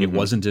 It Mm-hmm.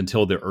 wasn't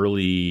until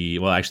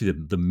actually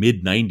the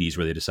mid 90s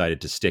where they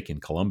decided to stick in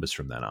Columbus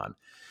from then on.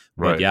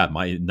 But Right. yeah,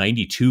 my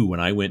 92, when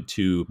I went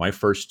to my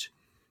first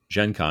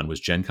Gen Con, was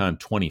Gen Con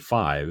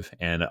 25,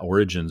 and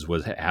Origins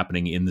was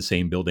happening in the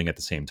same building at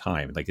the same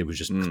time. Like it was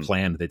just Mm.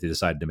 planned that they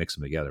decided to mix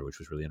them together, which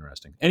was really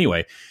interesting.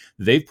 Anyway,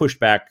 they've pushed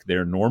back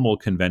their normal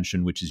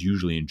convention, which is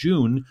usually in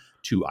June,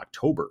 to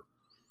October.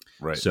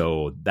 Right.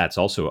 So that's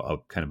also a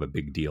kind of a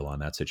big deal on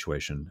that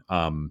situation.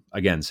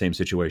 Again, same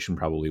situation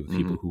probably with Mm-hmm.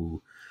 people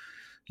who,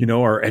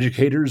 are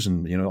educators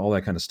and, all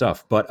that kind of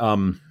stuff. But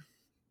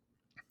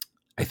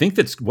I think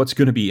that's what's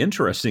going to be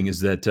interesting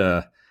is that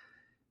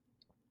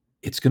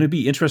it's going to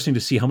be interesting to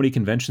see how many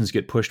conventions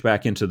get pushed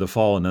back into the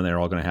fall, and then they're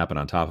all going to happen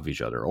on top of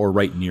each other or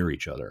right near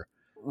each other,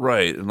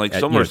 Right. And like at,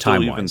 some are still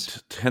time even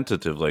wise.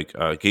 tentative. Like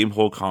Game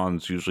Hole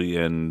Con's usually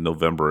in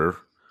November.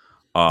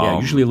 Yeah,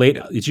 usually Um. late.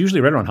 It's usually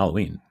right around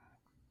Halloween.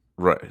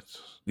 Right.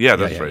 Yeah, Yeah,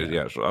 that's yeah, right.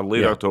 yeah, Yeah, so,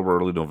 late yeah. October,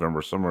 early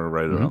November, somewhere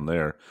right Hmm. around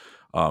there,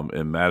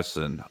 in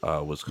Madison,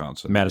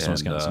 Wisconsin, Madison, and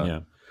Wisconsin. Yeah,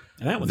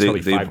 and that one's they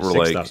probably they five to were six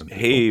like, thousand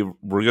people. "Hey,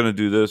 we're gonna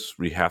do this.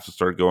 We have to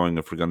start going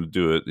if we're gonna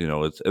do it."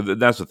 It's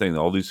and that's the thing.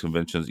 All these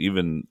conventions,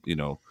 even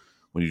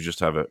when you just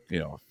have a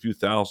few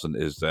thousand,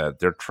 is that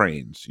they're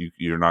trains.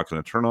 You're not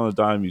going to turn on a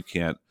dime. You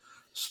can't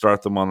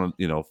start them on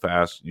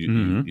fast.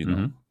 Hmm.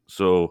 Hmm.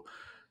 So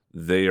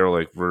they are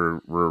like,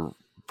 we're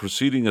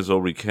proceeding as though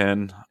we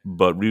can,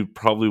 but we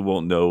probably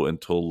won't know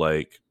until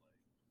like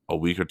a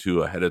week or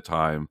two ahead of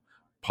time,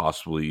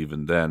 possibly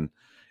even then,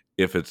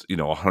 if it's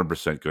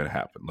 100% going to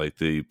happen. Like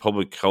the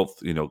public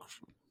health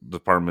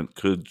department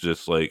could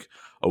just like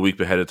a week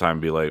ahead of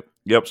time be like,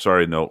 "Yep,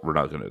 sorry, no, we're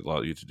not going to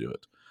allow you to do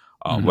it."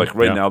 Hmm. Like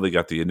right Yeah. now, they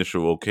got the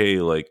initial okay,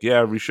 like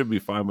yeah, we should be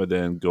fine by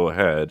then. Go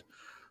ahead,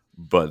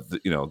 but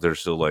they're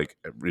still like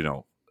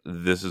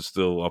this is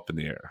still up in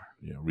the air.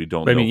 We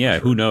don't But I know mean, for yeah,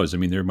 who sure. knows? I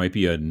mean, there might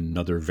be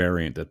another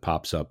variant that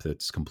pops up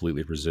that's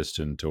completely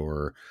resistant,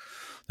 or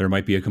there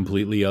might be a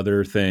completely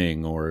other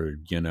thing, or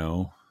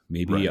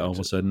maybe all Right. of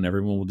a sudden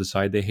everyone will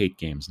decide they hate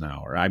games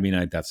now. Or I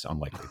mean, that's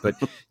unlikely, but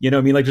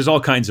I mean, like there's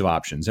all kinds of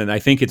options, and I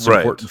think it's Right.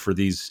 important for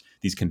these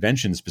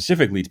conventions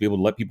specifically to be able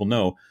to let people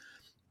know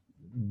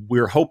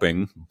we're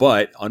hoping,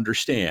 but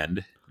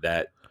understand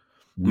that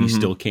we Hmm.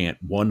 still can't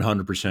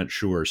 100%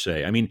 sure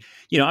say. I mean,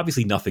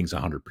 obviously nothing's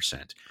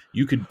 100%.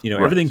 You could,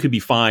 everything Right. could be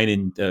fine.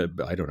 And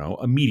I don't know,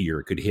 a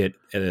meteor could hit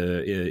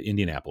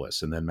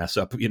Indianapolis and then mess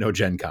up,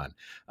 Gen Con.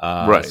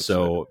 Right.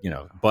 So,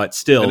 but And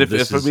still, if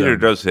this a is, meter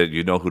does hit,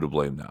 you know who to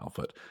blame now.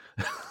 But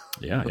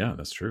yeah,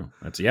 that's true.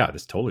 That's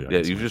totally, yeah,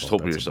 that's you my just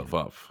fault. open That's yourself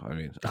up. I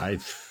mean, I,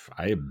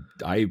 I,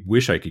 I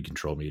wish I could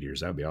control meteors.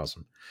 That would be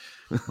awesome.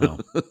 Well,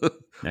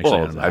 actually, I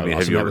well, don't know I how mean, have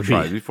awesome you that ever would be.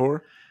 tried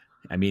before?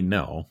 I mean,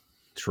 no.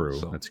 True.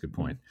 So That's a good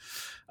point.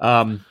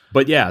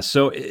 But yeah,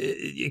 so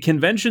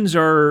conventions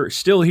are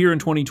still here in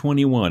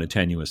 2021, a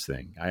tenuous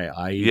thing.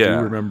 I do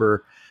yeah.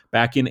 remember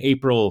back in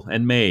April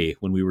and May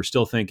when we were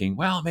still thinking,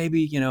 well,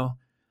 maybe,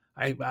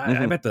 I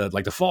Hmm. bet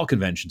the fall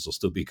conventions will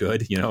still be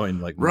good,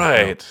 and like,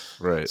 Right.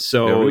 Right. Yeah,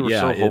 so we were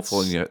yeah, so hopeful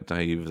and it's, yet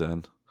naive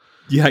then.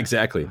 yeah,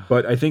 exactly.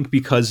 But I think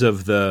because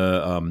of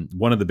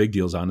one of the big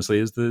deals, honestly,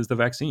 is the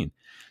vaccine,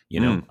 you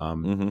know, Mm.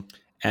 um, Hmm.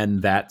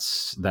 and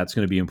that's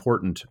going to be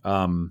important.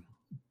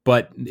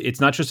 But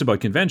it's not just about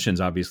conventions,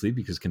 obviously,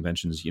 because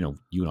conventions, you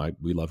and I,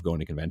 we love going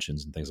to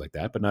conventions and things like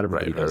that, but not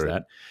everybody Right. Right. does Right.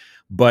 that.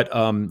 But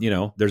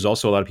there's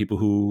also a lot of people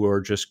who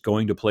are just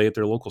going to play at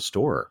their local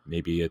store.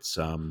 Maybe it's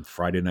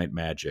Friday Night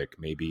Magic.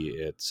 Maybe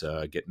it's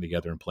getting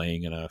together and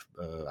playing in a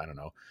I don't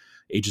know,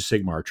 Age of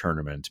Sigmar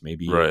tournament.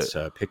 Maybe Right. it's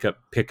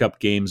pick up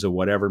games of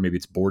whatever. Maybe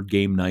it's board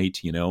game night.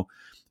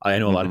 I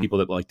know a lot of Hmm. people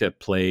that like to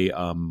play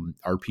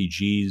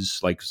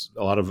RPGs. Like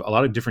a lot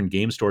of different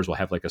game stores will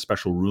have like a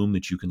special room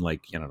that you can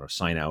like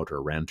sign out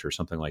or rent or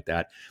something like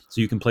that, so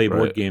you can play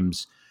board Right.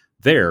 games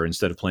there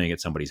instead of playing at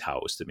somebody's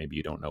house that maybe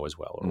you don't know as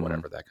well or Hmm.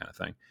 whatever, that kind of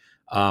thing.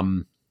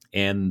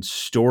 And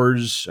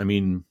stores, I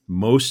mean,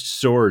 most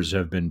stores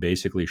have been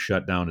basically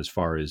shut down as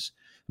far as,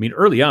 I mean,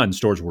 early on,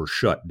 stores were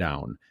shut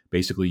down.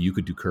 Basically, you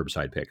could do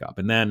curbside pickup.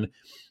 And then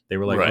they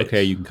were like, Right.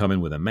 okay, you can come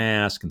in with a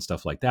mask and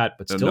stuff like that.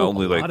 But And still, a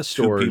only lot like of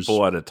two stores,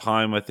 people at a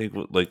time. I think.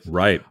 Like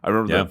right. I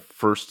remember Yeah. that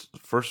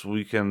first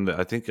weekend.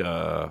 I think it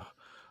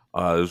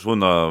was when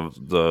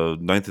the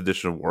ninth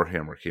edition of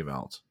Warhammer came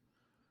out.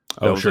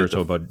 That Oh, was sure. like the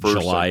So about first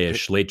like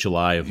July-ish, late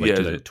July of like yeah,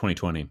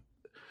 2020.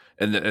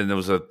 and it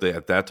was at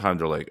that time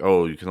they're like,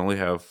 oh, you can only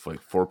have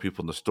like four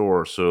people in the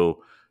store,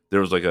 so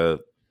there was like a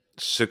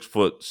 6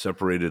 foot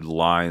separated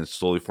line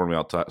slowly forming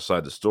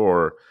outside the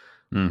store,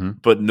 Hmm.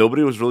 but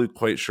nobody was really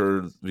quite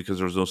sure because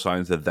there was no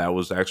signs that that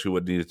was actually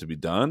what needed to be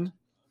done.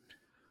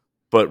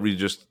 But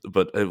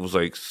it was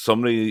like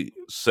somebody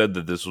said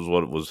that this was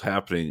what was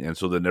happening, and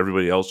so then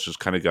everybody else just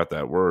kind of got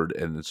that word,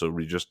 and so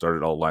we just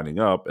started all lining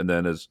up, and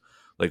then as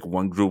like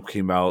one group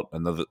came out,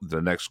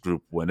 the next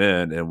group went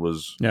in and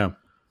was, Yeah.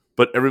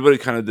 but everybody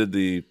kind of did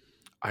the,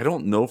 I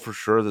don't know for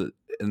sure that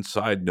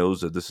inside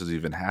knows that this is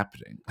even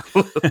happening.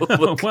 Like,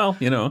 Well,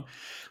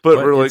 but but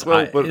we're like,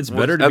 well, but it's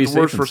better to at be the safe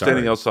worst, than we're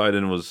standing sorry. outside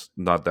and it was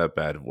not that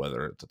bad of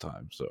weather at the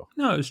time. So,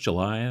 No, it was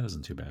July. It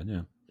wasn't too bad.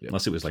 Yeah. yeah.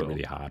 Unless it was like So,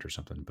 really hot or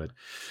something.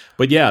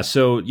 But yeah,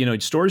 so,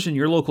 stores in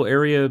your local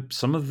area,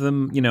 some of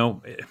them,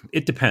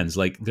 it depends.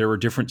 Like there were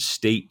different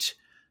state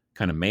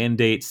kind of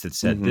mandates that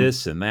said mhm.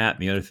 this and that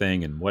and the other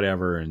thing and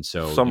whatever. And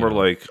so, Some are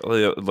like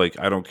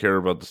I don't care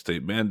about the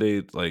state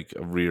mandate. Like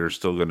we are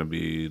still going to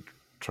be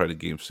try to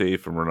game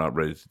safe, and we're not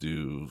ready to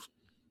do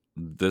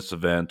this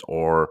event.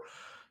 Or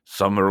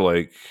some are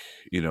like,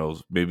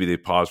 maybe they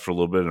pause for a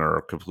little bit and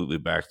are completely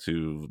back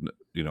to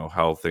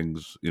how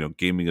things,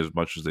 gaming as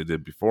much as they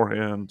did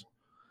beforehand.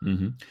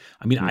 hmm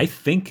I mean, I Hmm.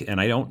 think,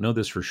 and I don't know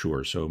this for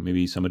sure, so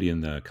maybe somebody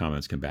in the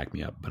comments can back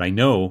me up, but I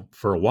know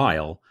for a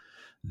while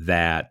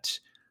that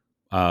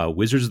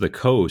Wizards of the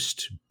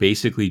Coast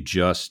basically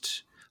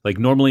just like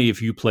normally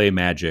if you play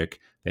Magic,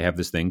 they have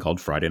this thing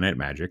called Friday Night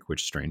Magic,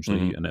 which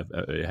strangely Hmm. enough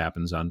it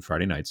happens on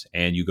Friday nights,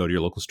 and you go to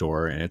your local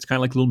store, and it's kind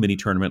of like a little mini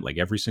tournament, like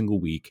every single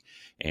week,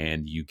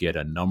 and you get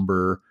a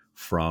number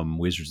from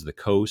Wizards of the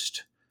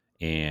Coast.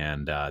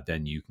 And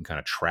then you can kind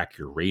of track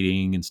your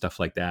rating and stuff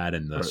like that.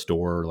 And the Right.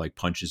 store like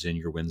punches in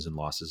your wins and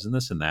losses and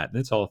this and that. And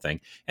it's all a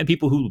thing. And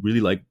people who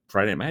really like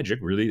Friday Night Magic,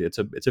 really, it's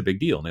a big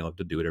deal, and they love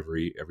to do it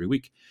every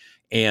week.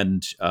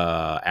 And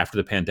after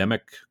the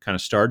pandemic kind of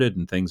started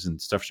and things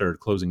and stuff started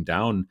closing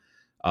down,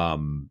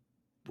 um,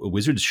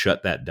 Wizards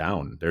shut that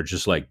down. They're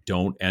just like,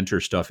 don't enter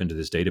stuff into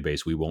this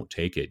database. We won't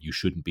take it. You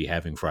shouldn't be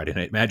having Friday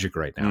Night Magic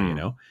right now,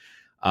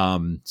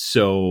 Mm.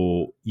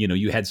 So,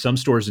 you had some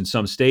stores in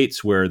some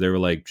states where they were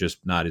like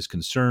just not as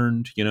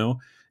concerned,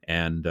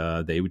 and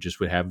they would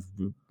have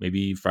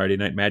maybe Friday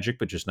Night Magic,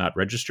 but just not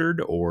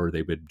registered, or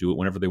they would do it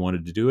whenever they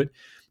wanted to do it.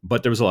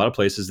 But there was a lot of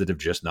places that have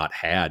just not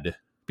had,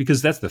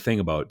 because that's the thing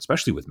about,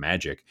 especially with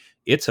Magic,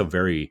 it's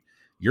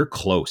you're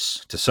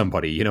close to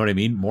somebody, you know what I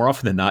mean? More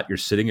often than not, you're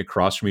sitting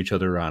across from each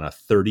other on a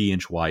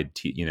 30-inch wide,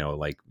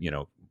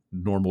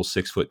 normal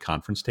 6 foot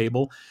conference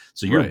table.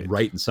 So you're Right.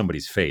 right in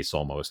somebody's face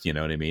almost, you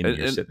know what I mean? And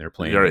you're And sitting there yeah,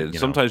 playing, right. And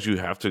sometimes you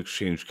have to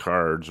exchange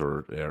cards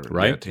or yeah,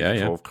 right? take Yeah, yeah.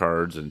 control of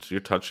cards, and so you're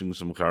touching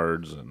some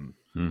cards and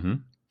hmm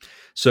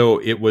So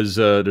it was,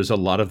 there's a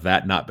lot of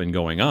that not been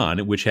going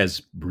on, which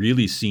has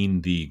really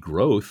seen the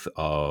growth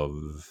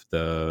of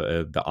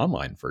the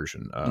online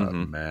version,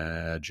 mhm.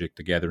 Magic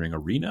the Gathering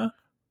Arena,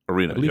 I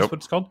Arena. believe is Yep. what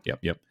it's called. Yep,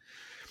 yep.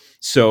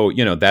 So,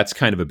 that's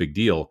kind of a big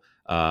deal.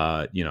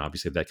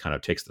 Obviously that kind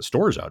of takes the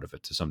stores out of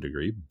it to some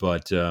degree,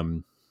 but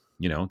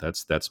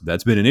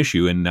that's been an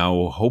issue. And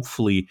now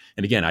hopefully,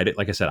 and again,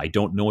 like I said, I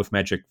don't know if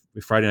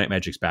Friday Night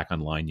Magic's back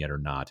online yet or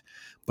not,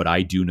 but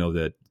I do know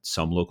that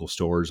some local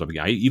stores, I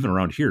mean, even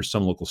around here,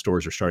 some local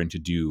stores are starting to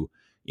do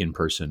in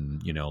person,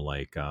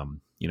 like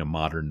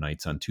modern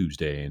nights on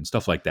Tuesday and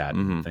stuff like that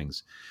and Hmm.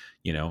 things.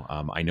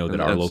 I know that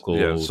our And yeah,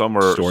 local some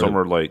store that,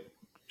 are like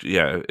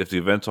yeah, if the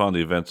event's on,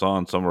 the event's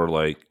on. Some are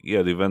like,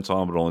 yeah, the event's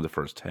on, but only the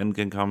first 10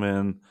 can come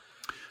in.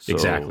 So,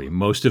 Exactly.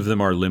 Most of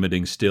them are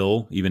limiting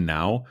still, even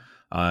now,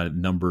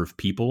 number of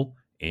people.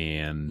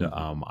 And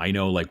hmm I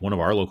know, like one of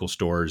our local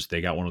stores,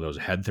 they got one of those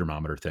head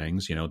thermometer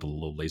things, the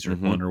little laser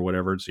hmm one or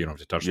whatever, so you don't have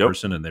to touch the yep,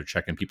 person, and they're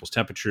checking people's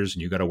temperatures,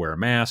 and you got to wear a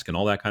mask and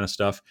all that kind of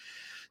stuff.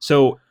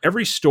 So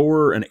every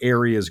store and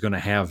area is going to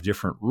have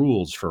different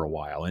rules for a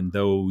while. And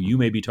though you hmm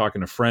may be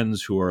talking to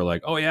friends who are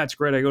like, "Oh yeah, it's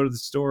great. I go to the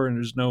store and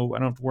I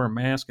don't have to wear a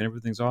mask and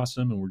everything's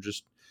awesome, and we're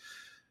just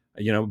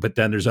but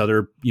then there's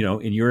other,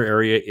 in your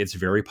area, it's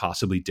very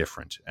possibly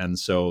different. And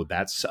so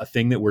that's a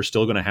thing that we're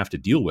still going to have to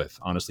deal with,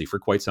 honestly, for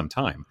quite some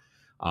time.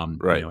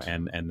 right.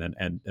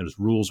 And as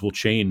rules will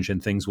change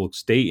and things will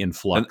stay in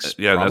And flux,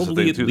 yeah, and that's the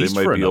probably thing at too. They least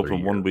for might be another open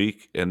year. one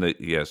week, and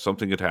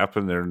something could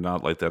happen. They're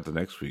not like that the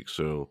next week.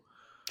 So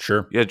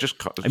Sure. yeah,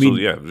 I mean,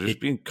 just it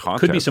be in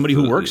could be contact somebody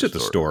with who the works at the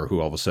store. store who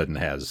all of a sudden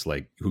has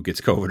who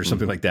gets COVID or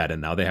something hmm like that.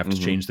 And now they have to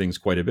hmm change things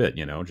quite a bit,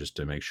 just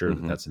to make sure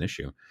that hmm that's an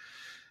issue.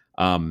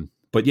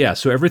 But yeah,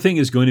 so everything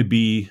is going to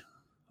be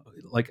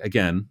like,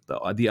 again,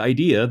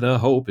 the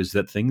hope is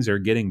that things are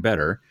getting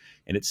better,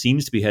 and it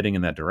seems to be heading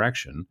in that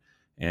direction.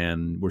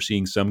 And we're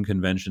seeing some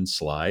conventions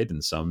slide,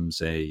 and some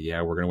say,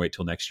 yeah, we're going to wait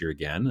till next year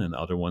again, and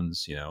other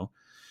ones,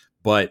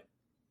 but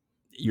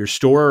your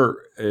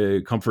store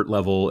comfort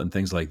level and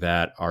things like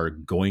that are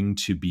going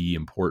to be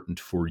important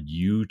for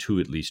you to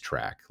at least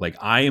track. Like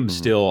I am hmm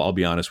still, I'll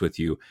be honest with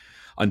you,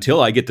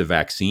 until I get the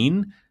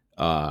vaccine,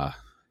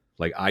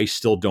 like I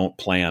still don't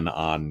plan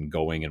on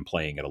going and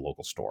playing at a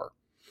local store,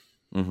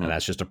 and hmm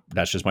that's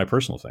just my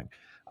personal thing.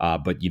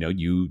 But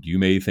you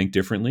may think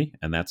differently,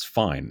 and that's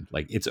fine.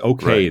 Like it's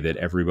okay Right. that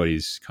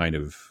everybody's kind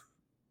of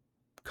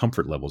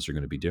comfort levels are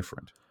going to be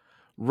different.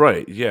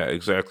 Right. Yeah,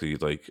 exactly.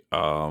 Like,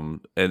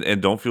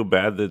 and don't feel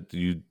bad that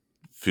you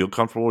feel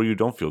comfortable or you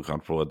don't feel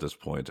comfortable at this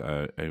point.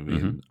 I Hmm.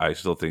 mean, I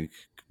still think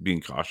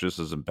being cautious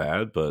isn't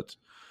bad, but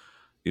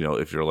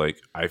if you're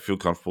like, I feel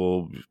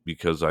comfortable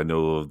because I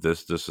know of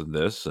this, this, and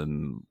this,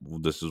 and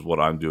this is what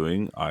I'm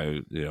doing,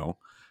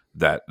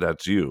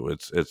 that's you.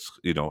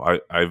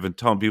 I've been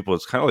telling people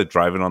it's kind of like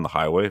driving on the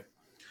highway.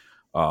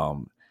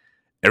 Um,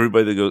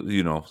 everybody that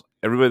goes,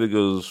 everybody that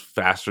goes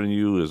faster than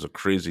you is a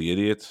crazy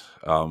idiot,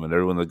 and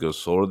everyone that goes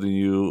slower than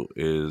you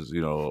is,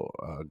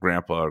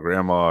 grandpa or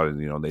grandma, and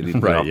they need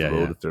to get Right? off the Yeah.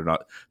 road Yeah.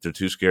 if they're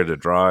too scared to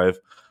drive.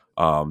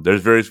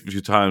 There's very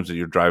few times that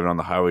you're driving on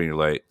the highway and you're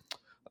like,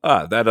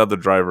 that other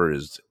driver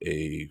is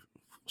a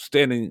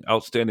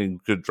outstanding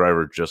good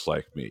driver just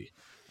like me.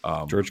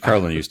 Um, George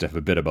Carlin used to have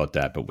a bit about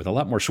that, but with a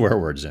lot more swear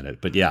words in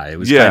it. But yeah, it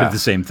was kind of yeah, the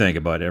same thing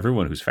about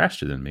everyone who's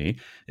faster than me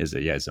is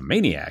a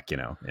maniac,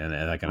 and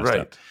that kind of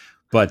stuff. right.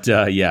 But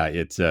yeah,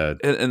 it's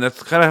And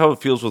that's kind of how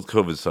it feels with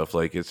COVID stuff.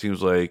 Like it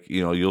seems like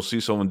you'll see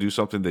someone do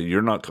something that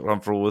you're not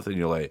comfortable with, and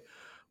you're like,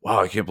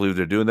 "Wow, I can't believe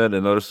they're doing that."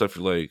 And other stuff,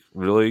 you're like,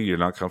 "Really? You're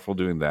not comfortable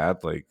doing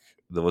that? Like,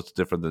 what's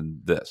different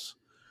than this?"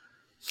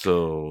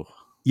 So,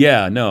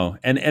 yeah, no,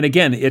 and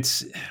again,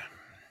 it's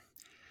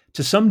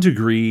to some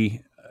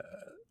degree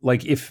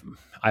like if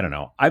I don't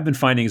know, I've been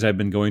finding as I've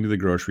been going to the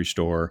grocery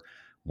store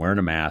wearing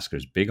a mask.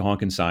 There's big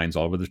honking signs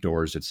all over the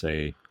doors that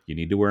say you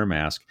need to wear a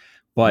mask,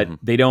 but hmm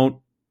they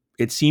don't.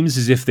 It seems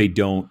as if they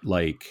don't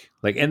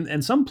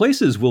and some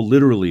places will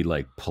literally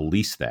like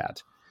police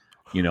that.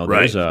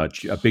 There's right,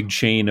 a big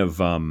chain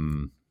of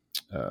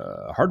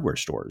hardware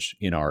stores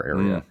in our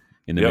area mm.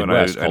 in the Yeah, and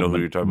Midwest I called know who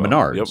you're talking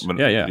about. Yep, Menards.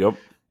 Yeah, yeah. yep.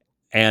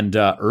 And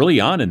early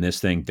on in this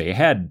thing, they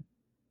had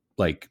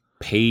like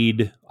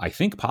paid, I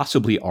think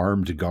possibly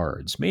armed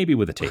guards, maybe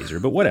with a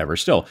taser, but whatever,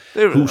 still,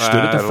 who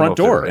stood at the I don't know front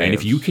if they're door. And paying.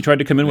 if you tried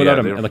to come in Yeah, without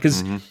a, they're. like,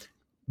 hmm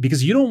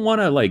because you don't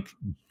want to like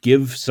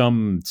give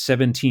some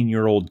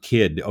 17-year-old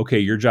kid, okay,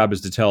 your job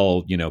is to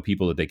tell,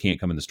 people that they can't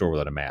come in the store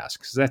without a mask,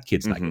 because that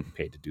kid's not hmm getting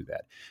paid to do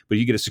that. But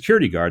you get a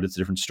security guard, that's a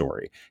different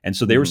story. And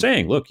so they were hmm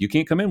saying, look, you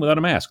can't come in without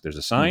a mask. There's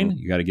a hmm sign,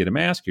 you got to get a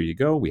mask. Here you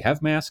go. We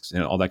have masks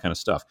and all that kind of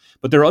stuff.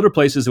 But there are other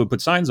places that would put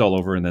signs all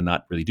over and then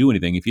not really do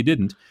anything if you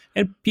didn't.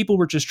 And people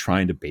were just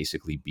trying to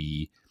basically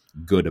be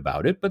good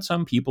about it. But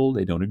some people,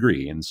 they don't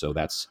agree. And so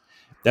that's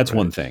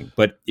one Right. thing.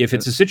 But if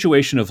it's a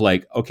situation of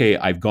like, okay,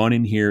 I've gone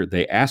in here,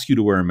 they ask you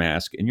to wear a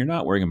mask and you're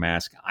not wearing a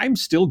mask, I'm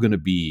going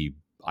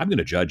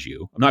to judge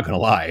you. I'm not going to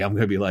lie. I'm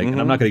going to be like, and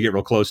I'm not hmm going to get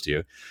real close to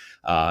you.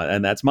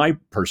 And that's my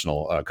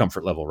personal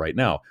comfort level right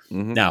now.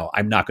 hmm Now,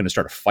 I'm not going to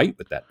start a fight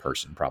with that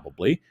person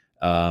probably,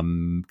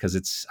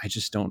 because I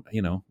just don't,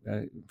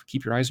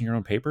 keep your eyes on your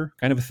own paper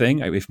kind of a thing.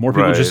 If more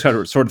people just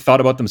Right. sort of thought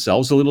about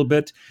themselves a little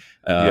bit,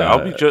 Yeah, uh,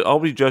 I'll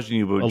be judging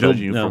you, a but little,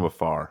 judging you from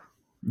afar.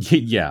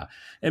 yeah,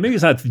 and maybe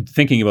it's not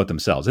thinking about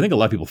themselves. I think a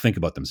lot of people think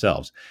about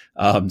themselves.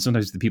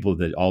 Sometimes the people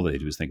that all they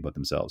do is think about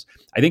themselves.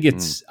 I think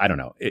Mm. I don't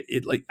know.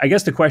 Like I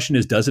guess the question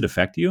is, does it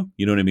affect you?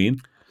 You know what I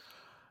mean?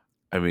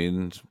 I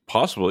mean,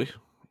 possibly,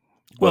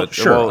 Well, but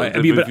sure. I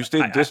mean, if but you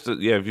stay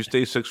distant, if you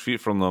stay 6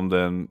 feet from them,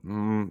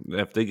 then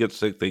if they get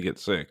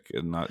sick,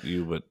 and not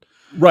you, but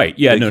right?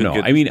 Yeah, they no, could no.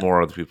 get I mean,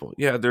 more other people.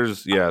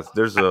 There's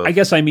a I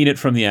guess I mean it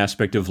from the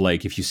aspect of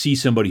like if you see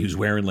somebody who's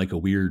wearing like a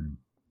weird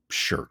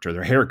shirt or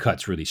their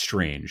haircut's really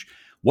strange.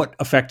 what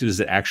effect does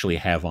it actually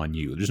have on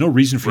you? There's no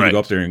reason for you to go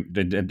up there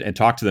and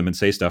talk to them and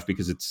say stuff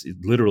because it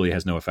literally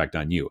has no effect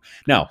on you.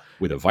 Now,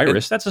 with a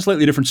virus, that's a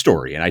slightly different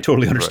story, and I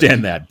totally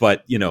understand that.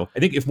 But I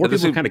think if more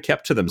people kind of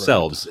kept to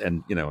themselves,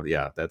 and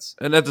that's.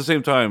 And at the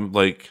same time,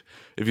 like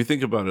if you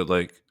think about it,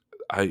 like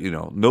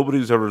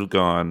nobody's ever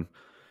gone,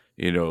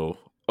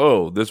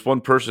 oh, this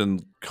one person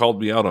called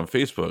me out on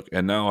Facebook,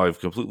 and now I've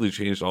completely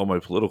changed all my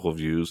political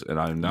views, and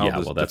I'm now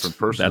this different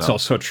person. That's now.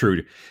 also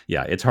true.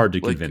 Yeah, it's hard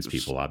to convince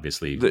people,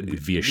 obviously,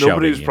 via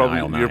shouting in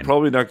aisle 9. You're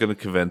probably not going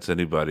to convince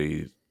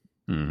anybody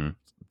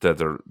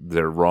that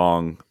they're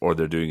wrong or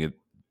they're doing it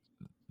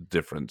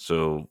different.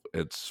 So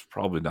it's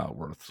probably not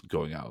worth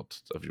going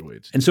out of your way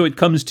to. And so it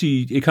comes to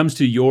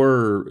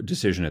your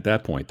decision at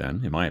that point,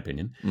 then, in my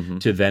opinion,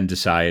 to then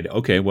decide,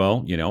 okay,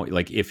 well,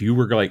 like if you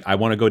were like, I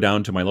want to go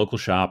down to my local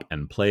shop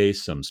and play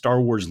some Star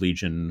Wars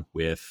Legion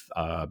with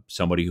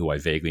somebody who I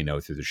vaguely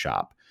know through the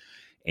shop,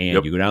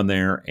 and you go down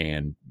there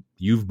and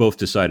you've both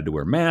decided to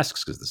wear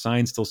masks because the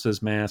sign still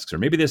says masks, or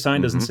maybe the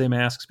sign doesn't say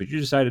masks, but you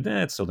decided,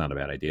 it's still not a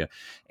bad idea.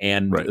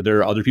 And there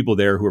are other people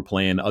there who are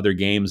playing other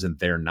games and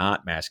they're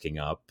not masking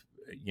up.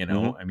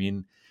 I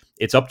mean,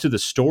 it's up to the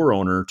store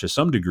owner to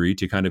some degree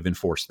to kind of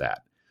enforce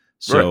that.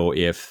 So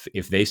if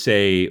they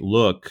say,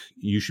 look,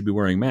 you should be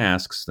wearing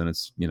masks, then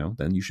it's,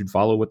 then you should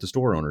follow what the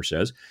store owner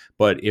says.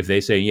 But if they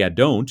say, yeah,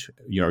 don't,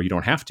 you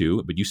don't have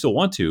to, but you still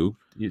want to,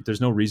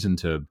 there's no reason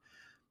to,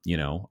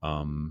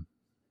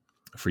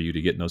 for you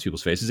to get in those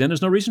people's faces. And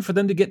there's no reason for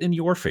them to get in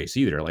your face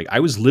either. Like I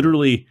was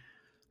literally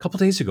a couple of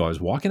days ago, I was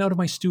walking out of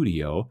my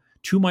studio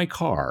to my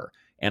car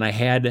and I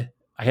had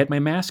my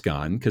mask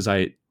on because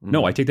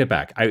no, I take that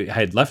back. I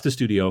had left the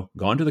studio,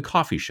 gone to the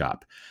coffee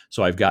shop.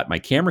 So I've got my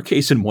camera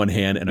case in one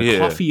hand and a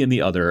coffee in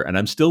the other. And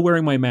I'm still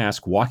wearing my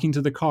mask, walking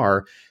to the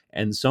car.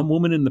 And some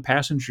woman in the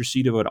passenger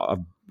seat of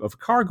a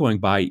car going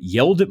by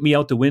yelled at me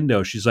out the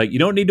window. She's like, you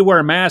don't need to wear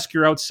a mask.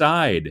 You're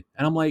outside.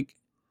 And I'm like,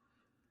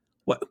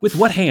 with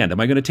what hand am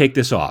I going to take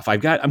this off?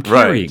 I'm carrying.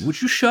 Right.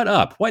 Would you shut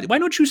up? Why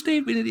don't you stay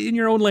in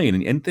your own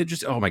lane? And they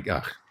just, oh my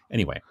God.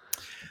 Anyway,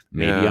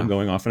 maybe I'm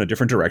going off in a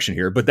different direction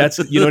here, but that's,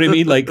 you know what I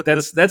mean? Like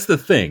that's the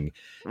thing.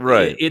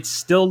 Right. It's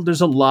still,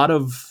 there's a lot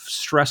of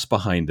stress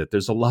behind it.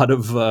 There's a lot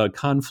of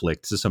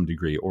conflict to some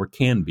degree, or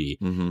can be.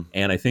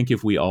 And I think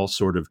if we all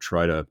sort of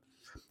try to,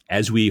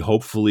 as we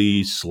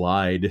hopefully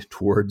slide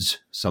towards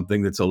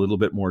something that's a little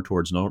bit more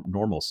towards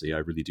normalcy, I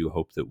really do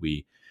hope that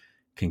we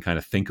can kind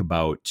of think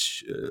about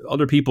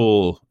other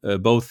people,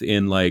 both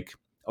in like,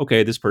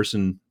 okay, this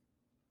person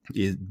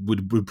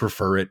would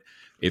prefer it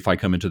if I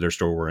come into their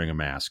store wearing a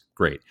mask.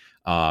 Great.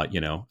 Right.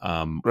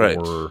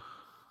 Or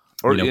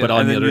but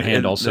on the other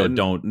hand, also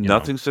don't.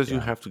 Nothing says you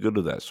have to go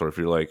to that store. If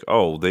you're like,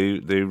 oh, they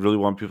really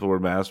want people to wear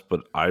masks,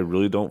 but I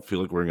really don't feel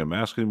like wearing a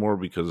mask anymore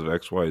because of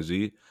X, Y,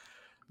 Z,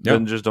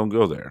 then just don't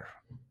go there.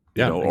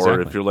 Exactly.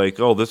 Or if you're like,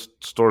 oh, this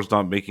store's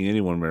not making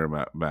anyone wear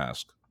a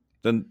mask.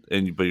 But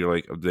you're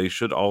like, they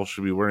should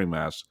be wearing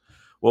masks.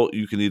 Well,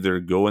 you can either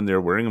go in there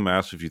wearing a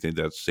mask if you think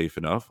that's safe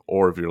enough,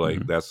 or if you're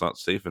like, that's not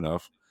safe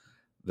enough,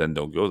 then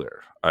don't go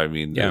there. I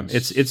mean,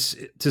 it's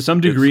to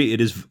some degree,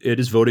 it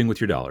is voting with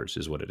your dollars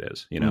is what it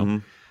is,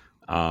 and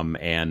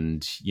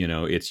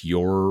it's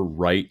your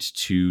right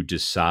to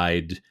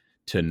decide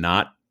to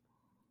not.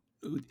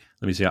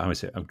 Let me see. I'm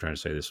trying to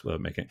say this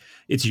without making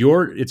it's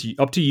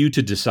up to you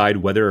to decide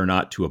whether or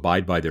not to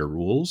abide by their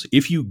rules.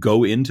 If you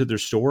go into their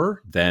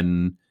store,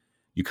 then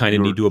you kind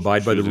of need to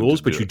abide by the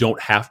rules, but you don't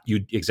have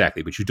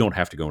but you don't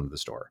have to go into the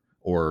store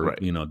or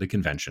the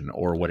convention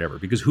or whatever,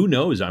 because who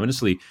knows?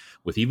 Honestly,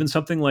 with even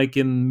something like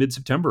in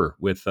mid-September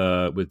with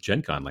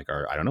Gen Con, like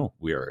I don't know,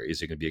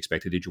 is it going to be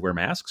expected that you wear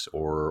masks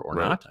or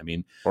not? I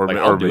mean, or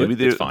maybe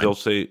they'll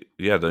say,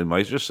 they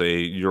might just say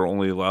you're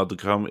only allowed to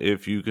come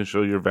if you can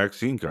show your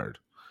vaccine card.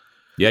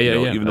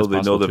 Even though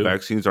they know the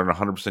vaccines aren't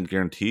 100%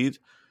 guaranteed.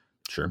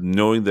 Sure.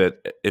 Knowing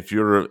that if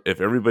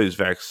everybody's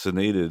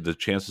vaccinated, the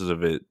chances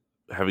of it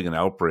having an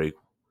outbreak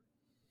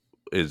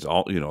is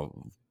all,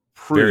 pretty,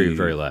 very,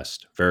 very less.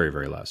 Very,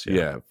 very less.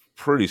 Yeah.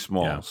 Pretty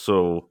small. Yeah.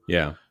 So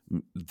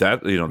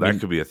that, that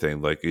could be a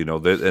thing. Like,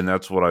 and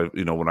that's what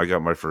when I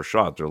got my first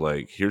shot, they're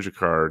like, here's your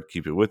card,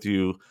 keep it with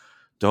you.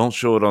 Don't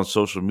show it on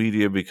social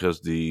media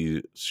because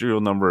the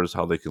serial number is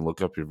how they can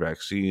look up your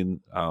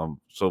vaccine.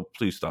 So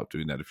please stop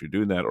doing that if you're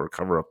doing that, or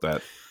cover up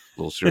that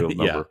little serial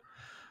number.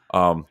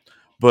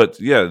 But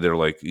they're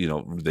like,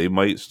 they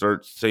might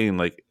start saying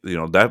like,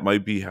 that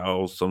might be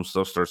how some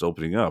stuff starts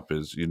opening up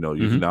is, you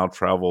can now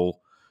travel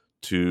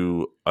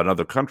to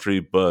another country,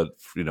 but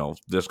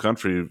this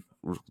country,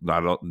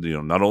 not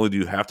only do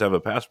you have to have a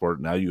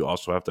passport, now you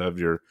also have to have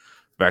your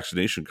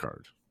vaccination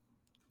card.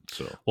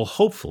 So, well,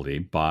 hopefully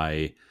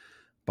by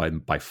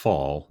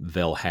fall,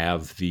 they'll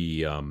have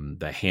the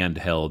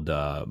handheld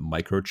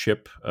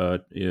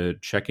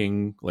microchip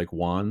checking like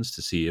wands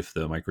to see if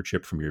the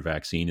microchip from your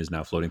vaccine is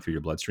now floating through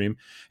your bloodstream,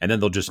 and then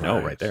they'll just know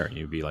right there. And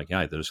you'd be like,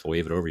 they'll just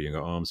wave it over you and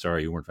go, "Oh, I'm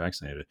sorry, you weren't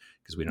vaccinated,"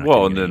 because we're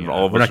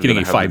not getting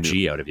any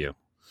 5G out of you.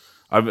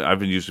 I've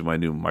been using my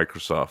new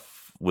Microsoft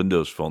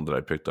Windows phone that I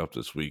picked up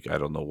this week. I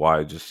don't know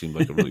why; it just seemed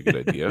like a really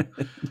good idea.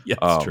 Yeah,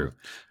 it's true.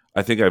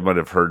 I think I might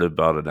have heard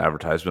about an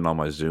advertisement on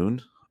my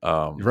Zune.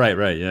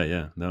 Right.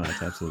 Yeah. No,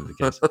 that's absolutely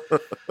the case.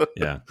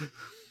 Yeah.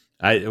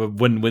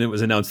 When it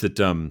was announced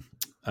that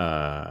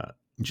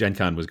Gen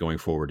Con was going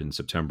forward in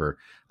September,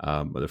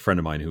 a friend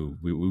of mine who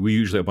we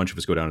usually, a bunch of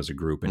us go down as a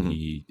group, and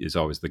he is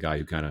always the guy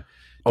who kind of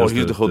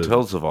he's the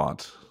hotel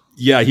savant.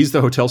 Yeah, he's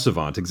the hotel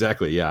savant,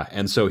 exactly. Yeah,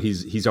 and so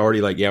he's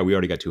already like, yeah, we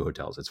already got 2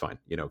 hotels. It's fine,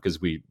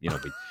 because we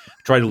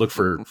try to look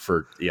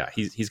for yeah.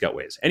 He's got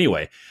ways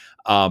anyway.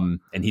 And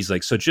he's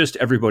like, so just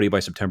everybody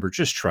by September,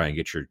 just try and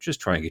get your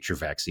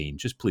vaccine.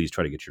 Just please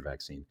try to get your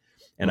vaccine.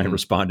 And I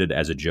responded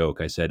as a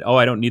joke. I said, "Oh,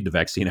 I don't need the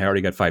vaccine. I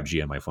already got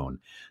 5G on my phone,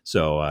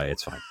 so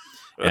it's fine."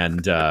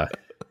 And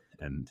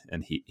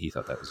he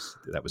thought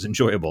that was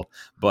enjoyable,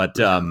 but.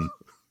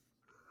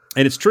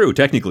 And it's true.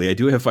 Technically, I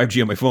do have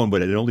 5G on my phone,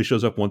 but it only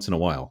shows up once in a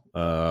while,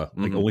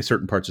 like only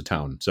certain parts of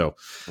town. So,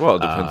 well, it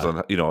depends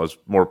on as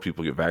more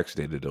people get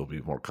vaccinated, it'll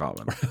be more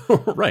common.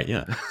 Right?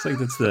 Yeah, it's like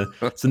it's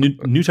the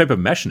new type of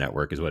mesh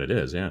network, is what it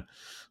is. Yeah,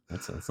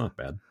 that's not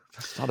bad.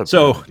 That's not a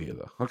bad idea,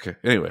 though. Okay,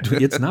 anyway,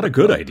 it's not a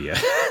good idea.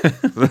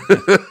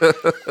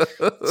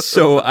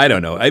 So I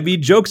don't know. I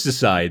mean, jokes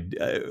aside,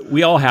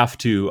 we all have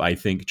to, I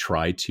think,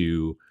 try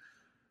to,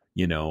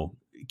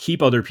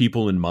 keep other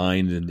people in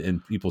mind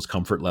and people's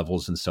comfort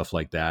levels and stuff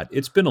like that.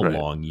 It's been a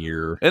long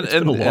year. It's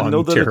been a long,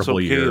 know that terrible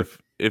it's okay year.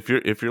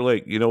 If you're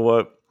like, you know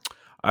what,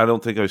 I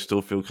don't think I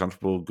still feel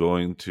comfortable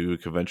going to a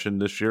convention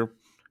this year,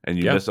 and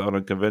you miss out on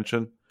a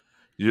convention.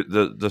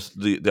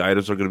 The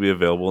items are going to be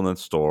available in the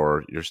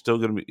store. You're still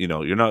going to be,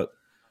 you're not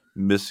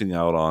missing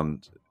out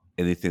on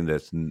anything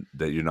that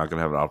you're not going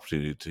to have an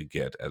opportunity to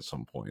get at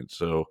some point.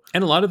 So,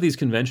 and a lot of these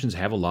conventions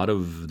have a lot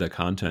of the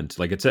content.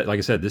 Like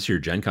I said, this year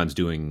Gen Con's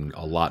doing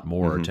a lot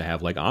more to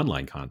have like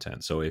online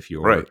content. So if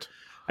you're right,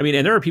 I mean,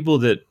 and there are people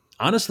that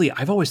honestly,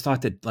 I've always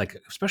thought that, like,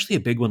 especially a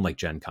big one like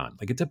Gen Con,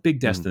 like it's a big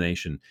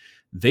destination.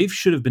 They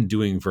should have been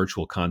doing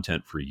virtual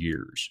content for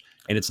years.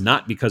 And it's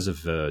not because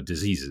of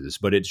diseases,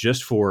 but it's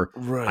just for,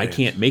 I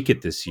can't make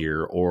it this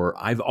year, or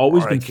I've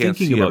always been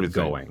thinking about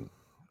going.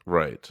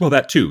 Right. Well,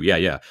 that too.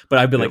 Yeah. But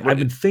I've been I've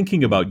been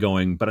thinking about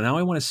going, but now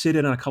I want to sit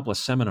in on a couple of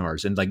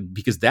seminars, and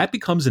because that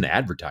becomes an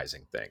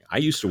advertising thing. I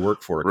used to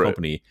work for a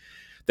company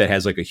that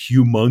has like a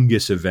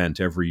humongous event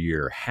every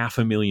year.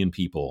 500,000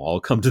 people all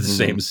come to the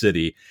same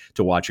city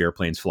to watch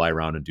airplanes fly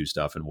around and do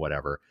stuff and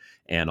whatever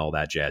and all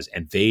that jazz.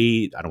 And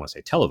I don't want to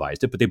say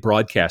televised it, but they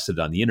broadcasted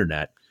it on the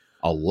internet,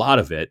 a lot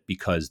of it,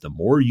 because the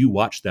more you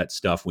watch that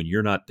stuff when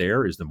you're not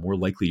there is the more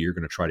likely you're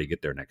going to try to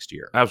get there next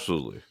year.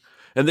 Absolutely.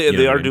 And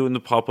they are doing the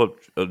pop-up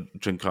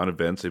Gen Con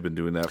events. They've been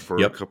doing that for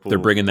a couple. They're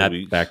bringing that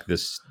weeks. Back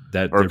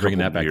they're bringing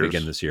that back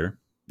again this year.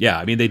 Yeah,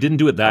 I mean they didn't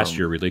do it last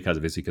year really because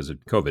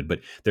of COVID,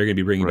 but they're going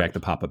to be bringing back the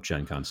pop-up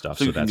Gen Con stuff.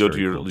 So you can go to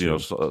your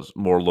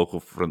more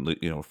local friendly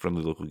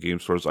local game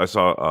stores. I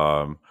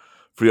saw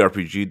Free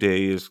RPG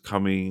Day is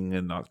coming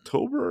in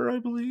October, I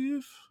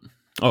believe.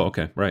 Oh,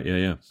 okay, right,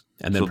 yeah,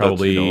 and then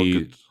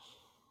probably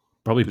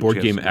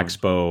Board Game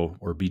Expo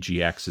or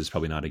BGX is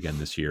probably not again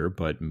this year,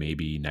 but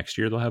maybe next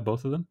year they'll have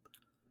both of them.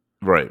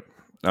 Right.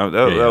 That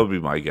would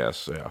be my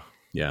guess. Yeah.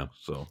 Yeah.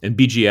 So, and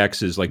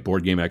BGX is like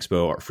Board Game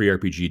Expo, or Free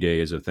RPG Day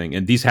is a thing.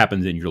 And these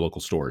happen in your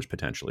local stores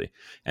potentially.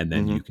 And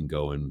then you can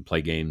go and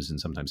play games and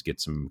sometimes get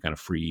some kind of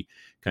free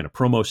kind of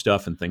promo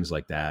stuff and things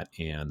like that.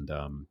 And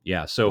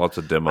so lots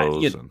of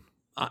demos.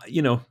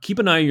 Keep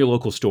an eye on your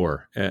local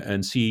store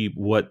and see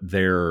what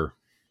their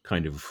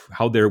kind of,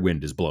 how their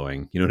wind is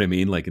blowing. You know what I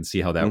mean? Like, and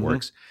see how that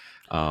works.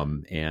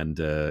 And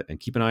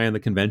keep an eye on the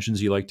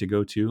conventions you like to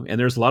go to. And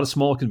there's a lot of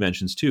small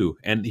conventions too.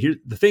 And here,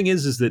 the thing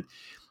is that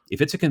if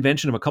it's a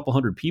convention of a couple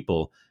hundred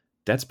people,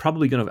 that's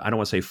probably going to, I don't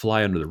want to say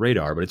fly under the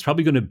radar, but it's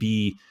probably going to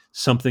be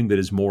something that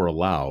is more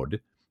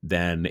allowed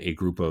than a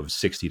group of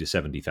 60 to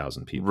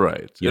 70,000 people.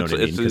 Right. You know what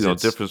I mean?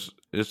 Difference.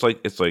 It's like,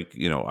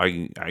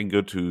 I can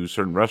go to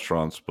certain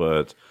restaurants,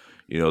 but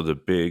the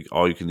big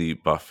all you can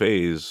eat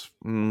buffets,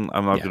 I'm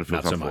not going to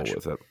feel comfortable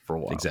with it for a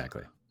while.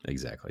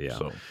 Exactly. Yeah.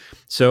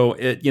 So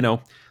it,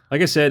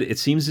 like I said, it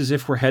seems as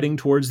if we're heading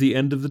towards the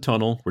end of the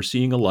tunnel. We're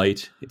seeing a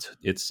light.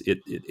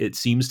 It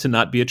seems to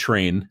not be a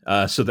train.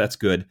 So that's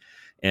good.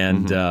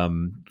 And,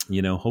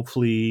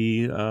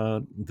 hopefully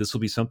this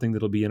will be something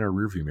that'll be in our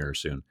rearview mirror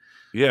soon.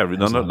 Yeah.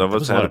 None of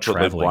us had to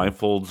put like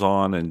blindfolds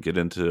on and get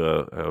into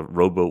a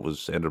rowboat with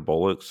Sandra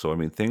Bullock. So, I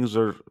mean, things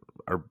are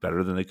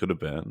better than they could have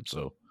been.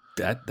 So.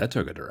 That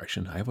took a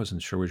direction. I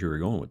wasn't sure where you were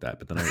going with that,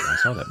 but then I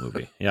saw that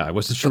movie. Yeah, I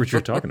wasn't sure what you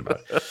were talking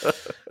about.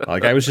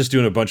 Like I was just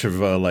doing a bunch of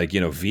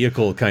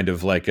vehicle kind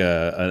of like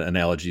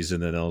analogies,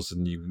 and then else,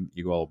 and you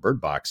go all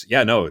Bird Box.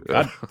 Yeah, no,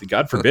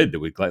 God forbid that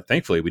we.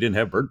 Thankfully, we didn't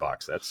have Bird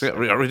Box.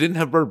 We didn't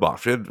have Bird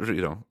Box. We had,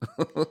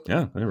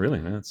 Yeah, really.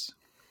 That's.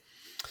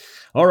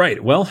 All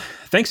right. Well,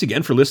 thanks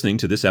again for listening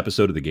to this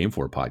episode of the Game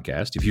 4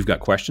 podcast. If you've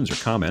got questions or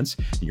comments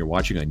and you're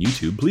watching on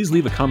YouTube, please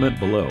leave a comment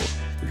below.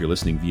 If you're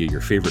listening via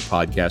your favorite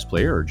podcast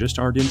player or just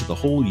aren't into the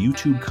whole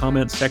YouTube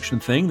comment section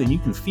thing, then you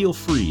can feel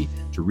free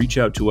to reach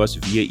out to us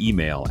via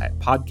email at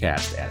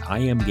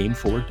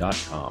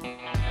podcast@iamgame4.com. You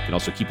can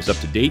also keep us up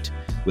to date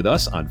with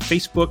us on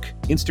Facebook,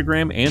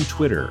 Instagram, and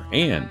Twitter.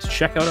 And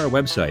check out our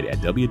website at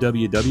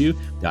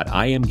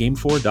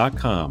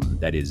www.iamgame4.com.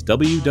 That is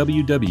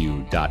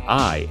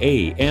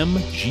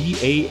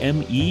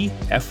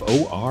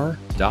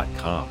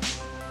www.iamgamefor.com.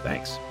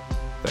 Thanks.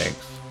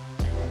 Thanks.